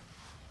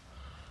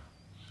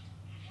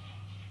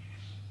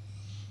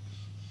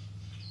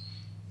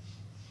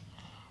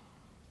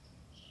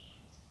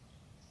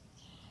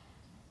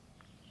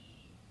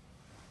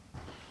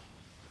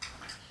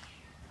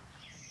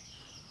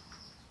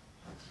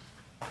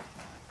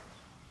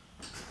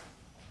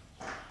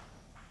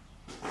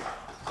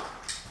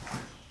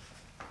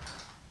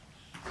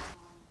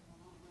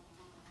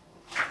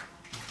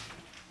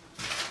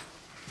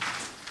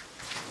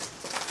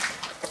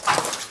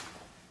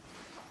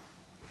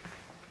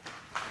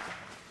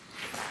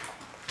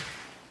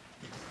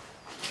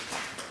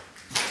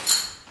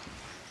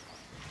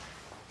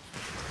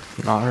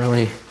 Not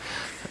really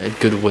a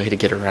good way to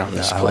get around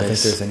this I don't think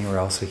place. there's anywhere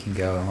else we can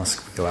go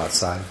unless we go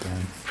outside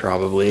then.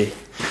 Probably.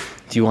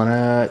 Do you want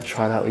to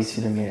try that leads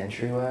to the main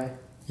entryway?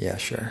 Yeah,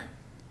 sure.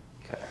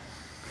 Okay.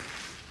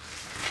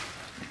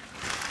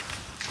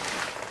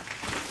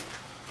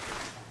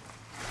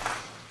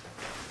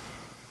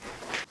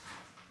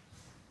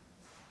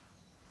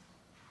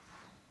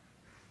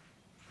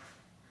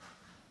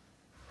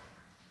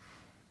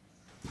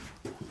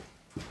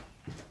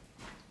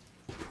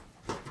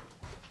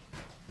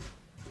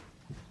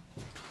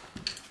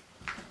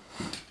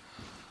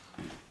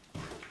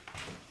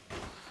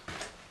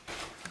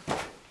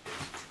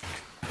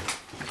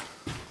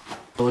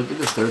 Look at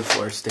the third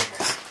floor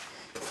stairs.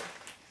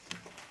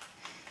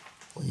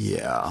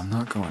 Yeah, I'm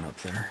not going up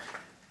there.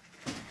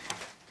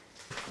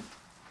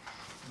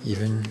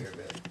 Even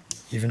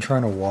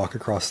trying to walk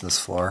across this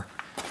floor,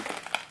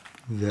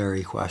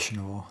 very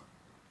questionable.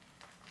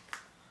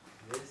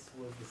 This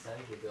was the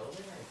center of the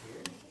building right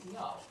here?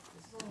 No,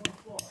 this is on one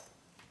floor.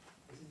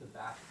 This is the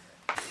back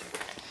of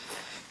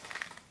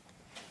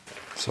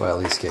it. So I at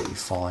least get you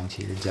falling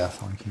to your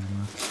death on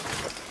camera.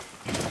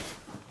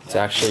 It's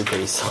actually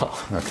pretty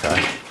soft.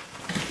 Okay.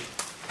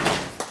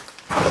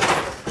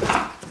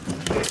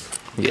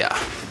 Yeah.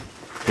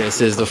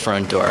 This is the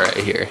front door right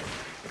here.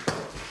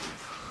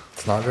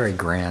 It's not very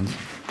grand.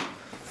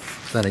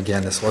 Then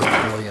again, this wasn't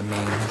really a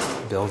main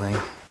building.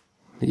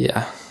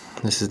 Yeah,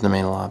 this is the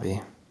main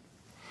lobby.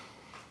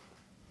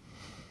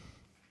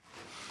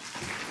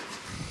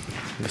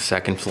 The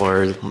second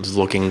floor is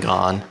looking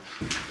gone.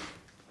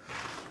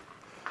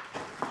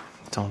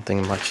 Don't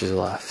think much is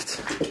left.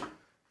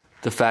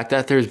 The fact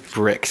that there's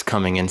bricks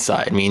coming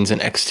inside means an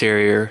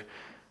exterior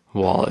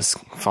wall is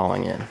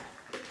falling in.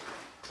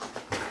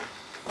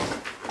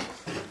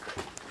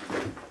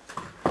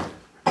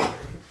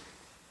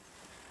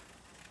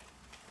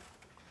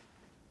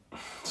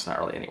 It's not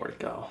really anywhere to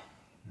go.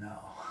 No.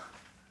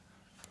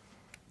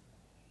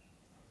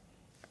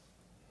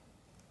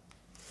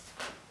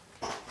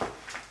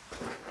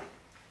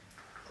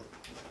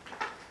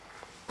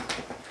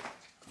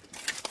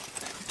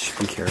 Should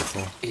be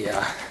careful.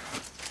 Yeah.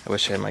 I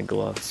wish I had my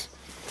gloves.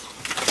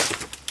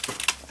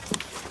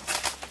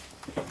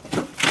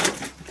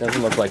 It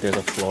doesn't look like there's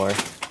a floor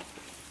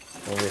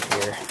over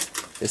here.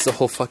 It's the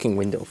whole fucking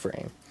window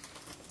frame.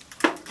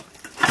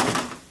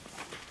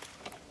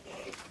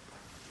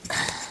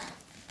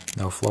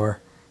 No floor?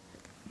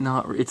 No,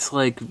 it's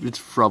like, it's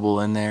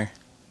rubble in there.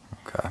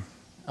 Okay.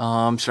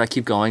 Should I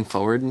keep going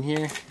forward in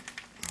here?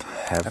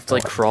 I have to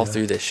like crawl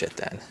through this shit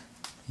then.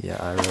 Yeah,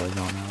 I really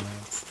don't know.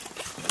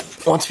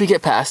 Once we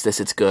get past this,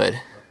 it's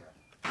good.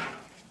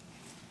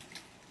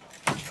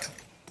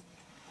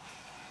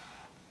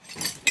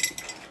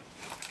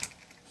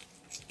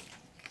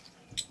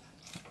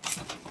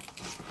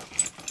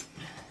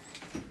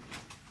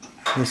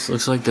 This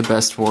looks like the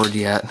best ward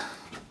yet.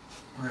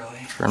 Really?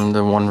 From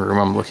the one room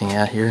I'm looking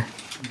at here.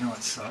 You know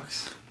what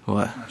sucks?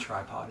 What? My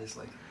tripod is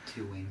like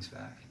 2 wings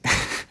back.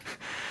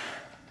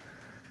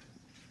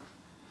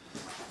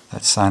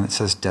 That sign that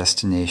says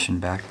destination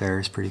back there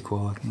is pretty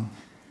cool looking.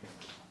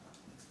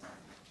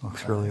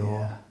 Looks really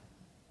old.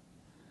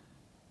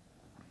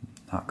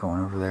 Not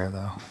going over there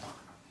though.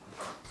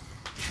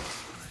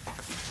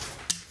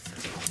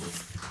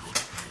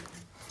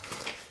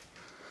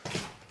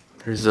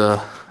 There's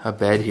a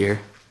bed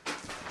here.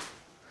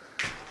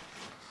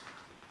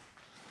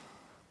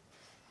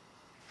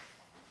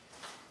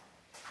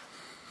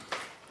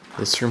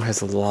 This room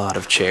has a lot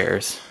of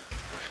chairs.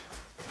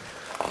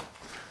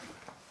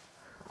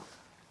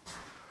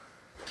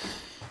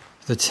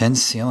 The tin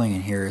ceiling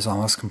in here is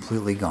almost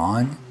completely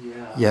gone,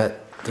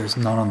 yet there's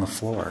none on the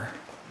floor.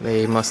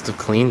 They must have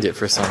cleaned it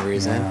for some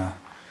reason. Yeah.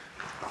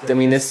 I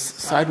mean, this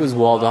side was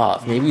walled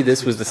off. Maybe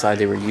this was the side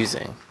they were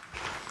using.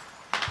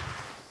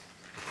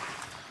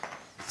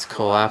 It's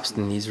collapsed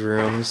in these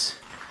rooms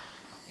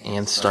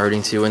and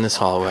starting to in this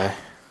hallway.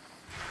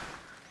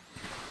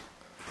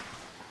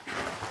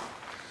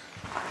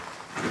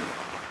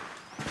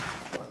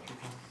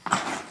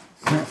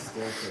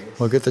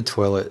 Look at the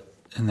toilet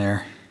in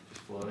there.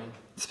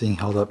 It's being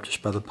held up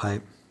just by the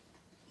pipe.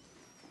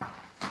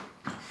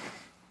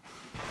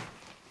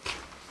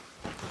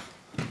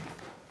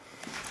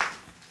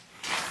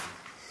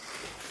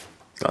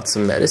 Got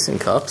some medicine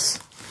cups.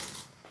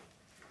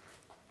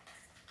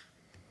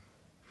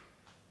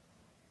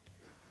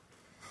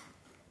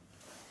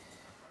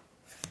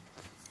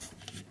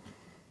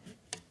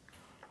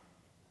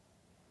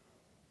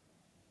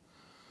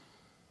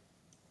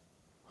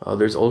 Oh,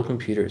 there's old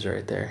computers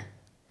right there.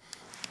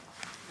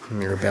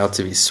 And you're about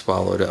to be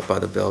swallowed up by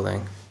the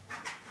building.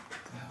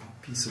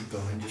 Piece of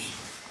building just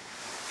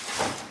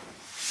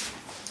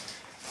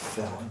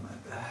fell in my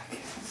back.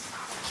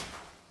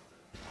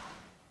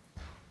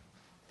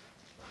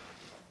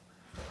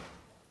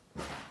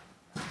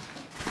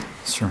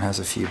 This room has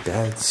a few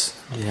beds.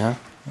 Yeah.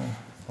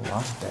 A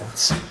lot of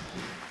beds.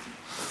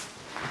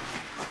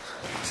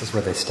 This is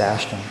where they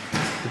stashed them.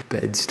 The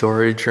bed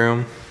storage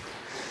room.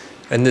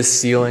 And this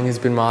ceiling has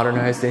been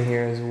modernized in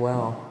here as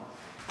well.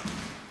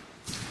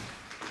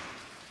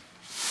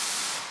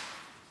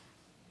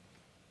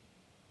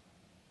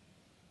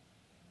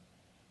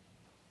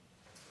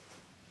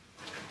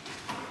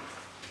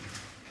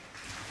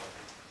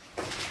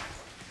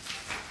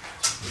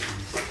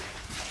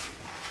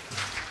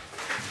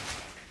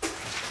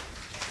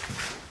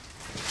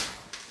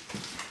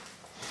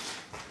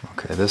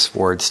 Okay, this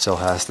ward still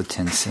has the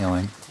tin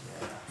ceiling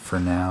for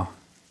now.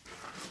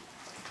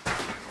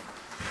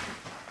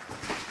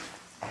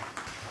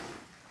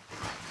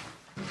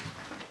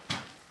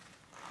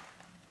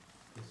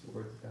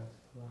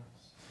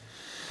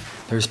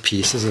 There's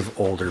pieces of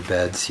older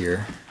beds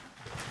here.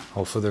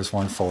 Hopefully there's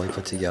one fully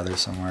put together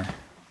somewhere.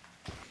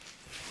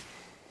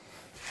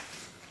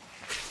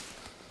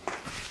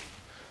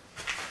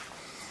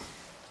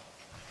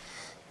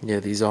 Yeah,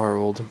 these are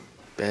old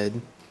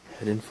bed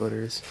head and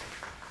footers.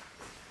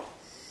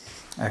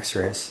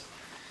 X-rays.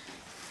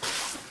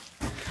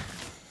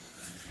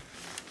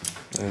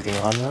 Anything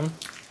on them?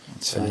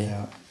 Let's find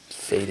out.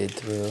 Faded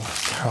through.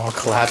 They're all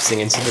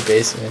collapsing into the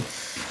basement.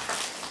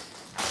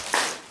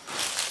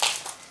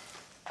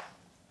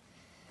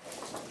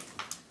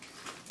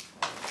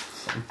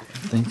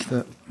 I think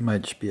that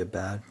might just be a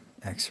bad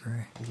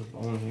X-ray. There's a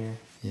bone here.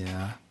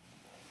 Yeah.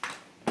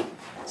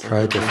 It's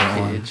Try like a different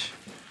one. cage.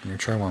 Here,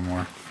 try one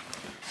more.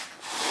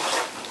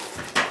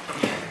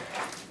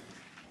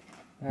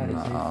 That is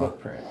your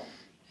footprint.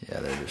 Yeah,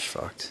 they're just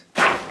fucked.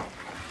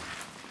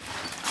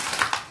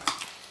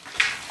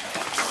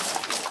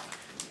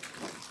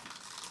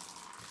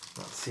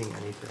 Not seeing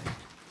anything.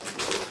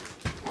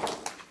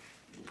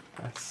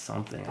 That's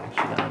something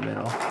actually down the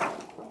middle.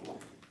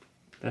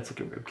 That's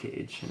like a rib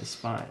cage and a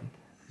spine.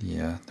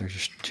 Yeah, they're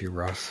just too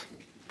rough.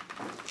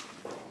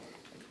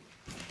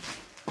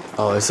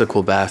 Oh, it's a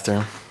cool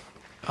bathroom.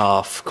 Oh,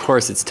 of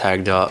course it's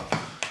tagged up.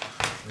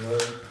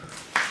 Really?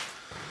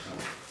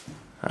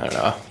 I don't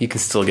know. You can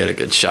still get a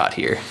good shot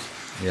here.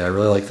 Yeah, I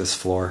really like this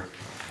floor.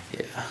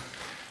 Yeah.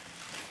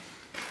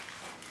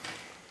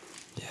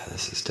 Yeah,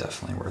 this is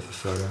definitely worth a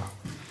photo.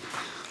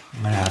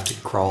 I'm gonna have to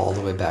crawl all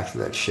the way back to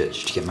that shit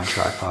just to get my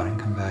tripod and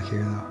come back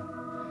here though.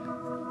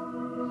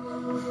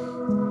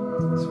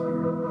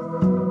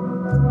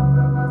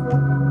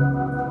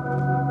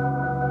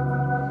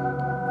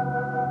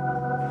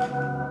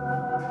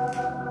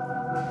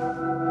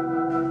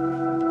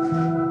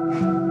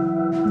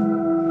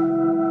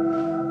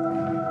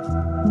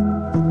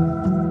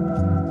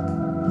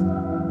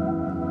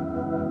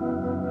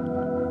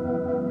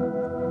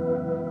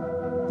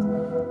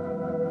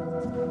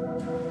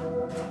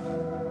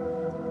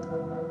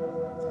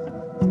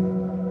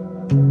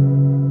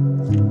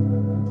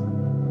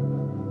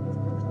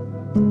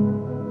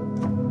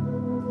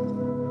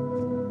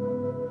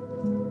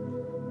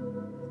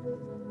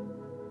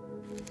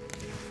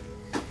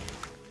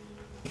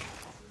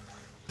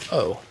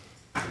 Oh.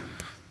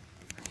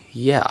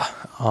 Yeah.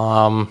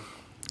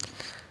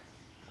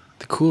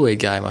 The Kool-Aid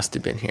guy must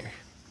have been here.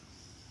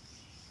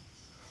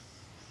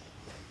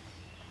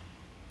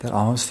 That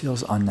almost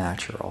feels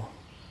unnatural.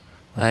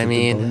 Like, I did the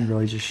mean, building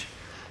really just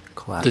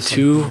collapse the like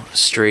two that?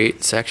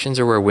 straight sections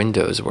are where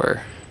windows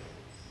were.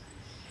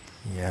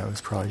 Yeah, it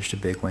was probably just a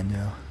big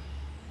window.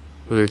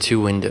 Well, there are two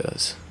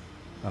windows.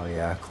 Oh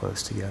yeah,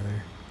 close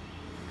together.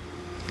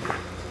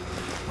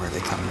 Where are they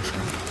coming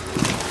from?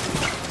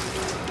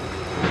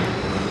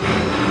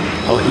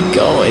 Oh,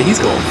 he's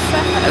going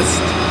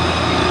fast.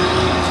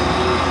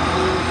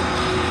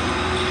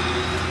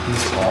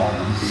 He's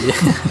falling.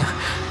 Yeah.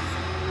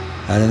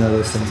 I didn't know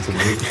those things could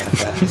move that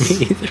fast.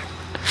 Me either.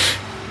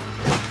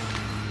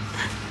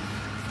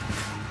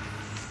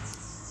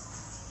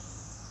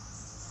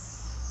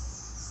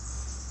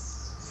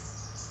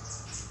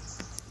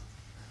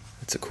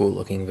 It's a cool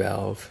looking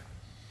valve.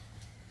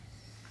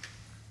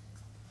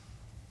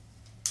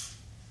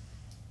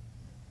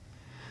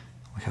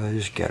 Look how they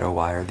just ghetto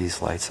wire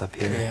these lights up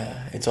here.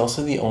 Yeah, it's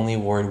also the only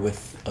ward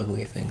with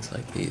ugly things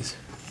like these.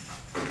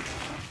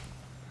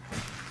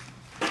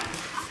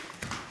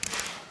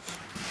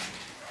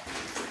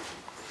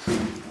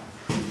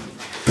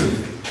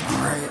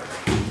 Alright,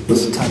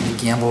 it's time to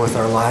gamble with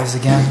our lives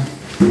again.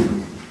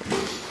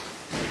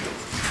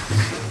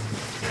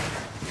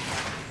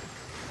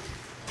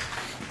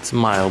 It's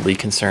mildly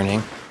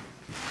concerning.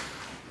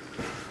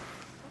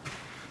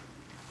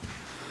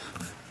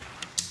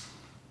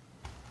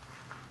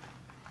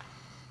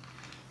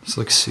 This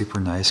looks super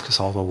nice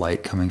because all the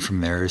light coming from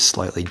there is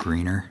slightly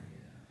greener.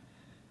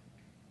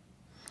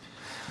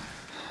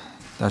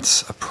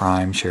 That's a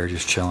prime chair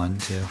just chilling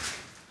too.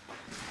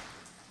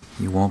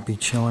 You won't be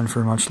chilling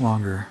for much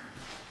longer.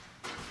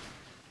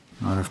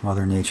 Not if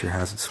Mother Nature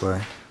has its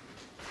way.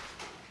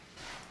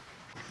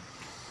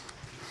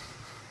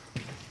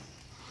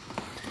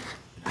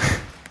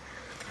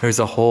 There's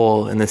a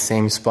hole in the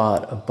same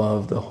spot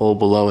above the hole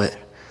below it.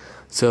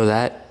 So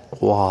that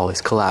wall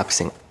is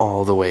collapsing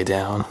all the way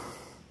down.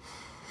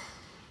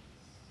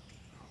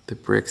 The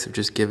bricks have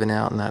just given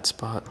out in that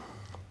spot.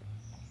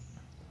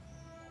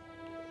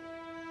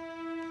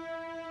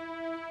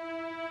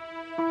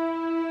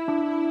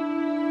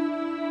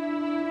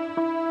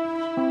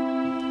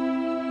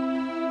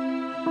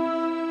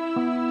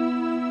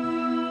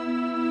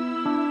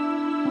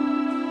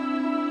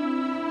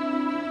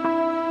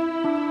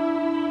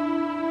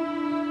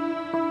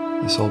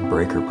 This old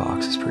breaker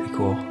box is pretty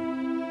cool.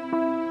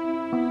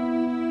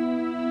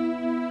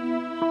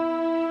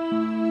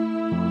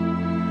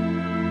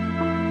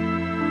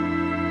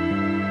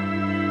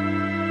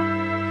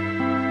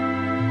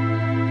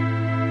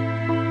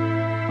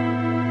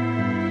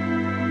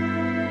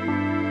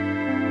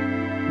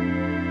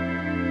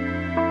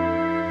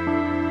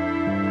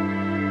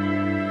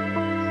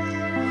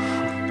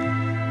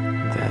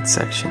 That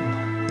section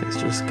is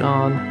just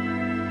gone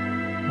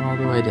all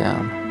the way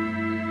down.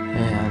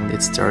 And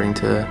it's starting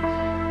to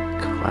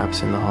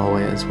collapse in the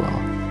hallway as well.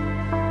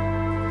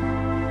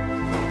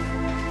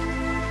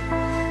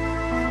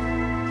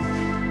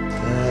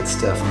 That's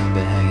definitely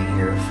been hanging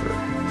here for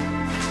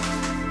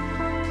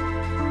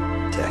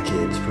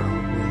decades, probably.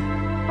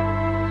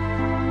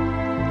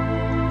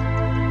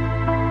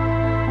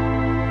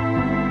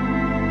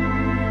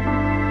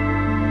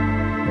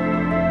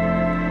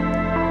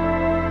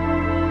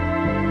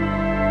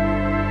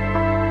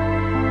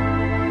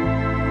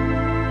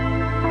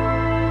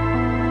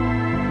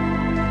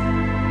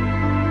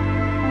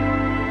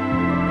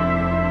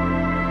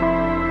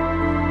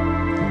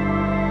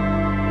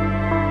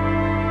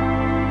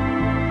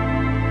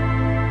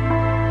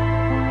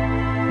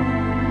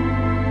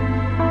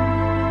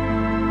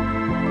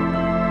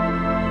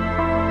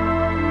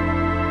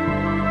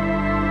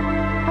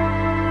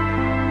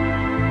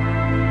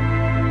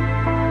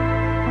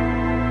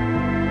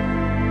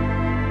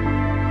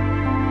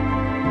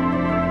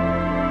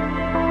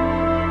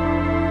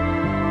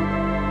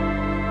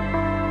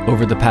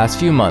 Over the past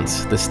few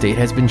months, the state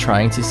has been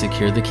trying to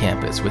secure the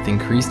campus with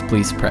increased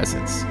police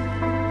presence.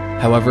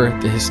 However,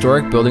 the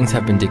historic buildings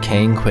have been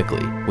decaying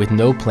quickly, with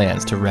no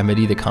plans to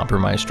remedy the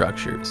compromised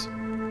structures.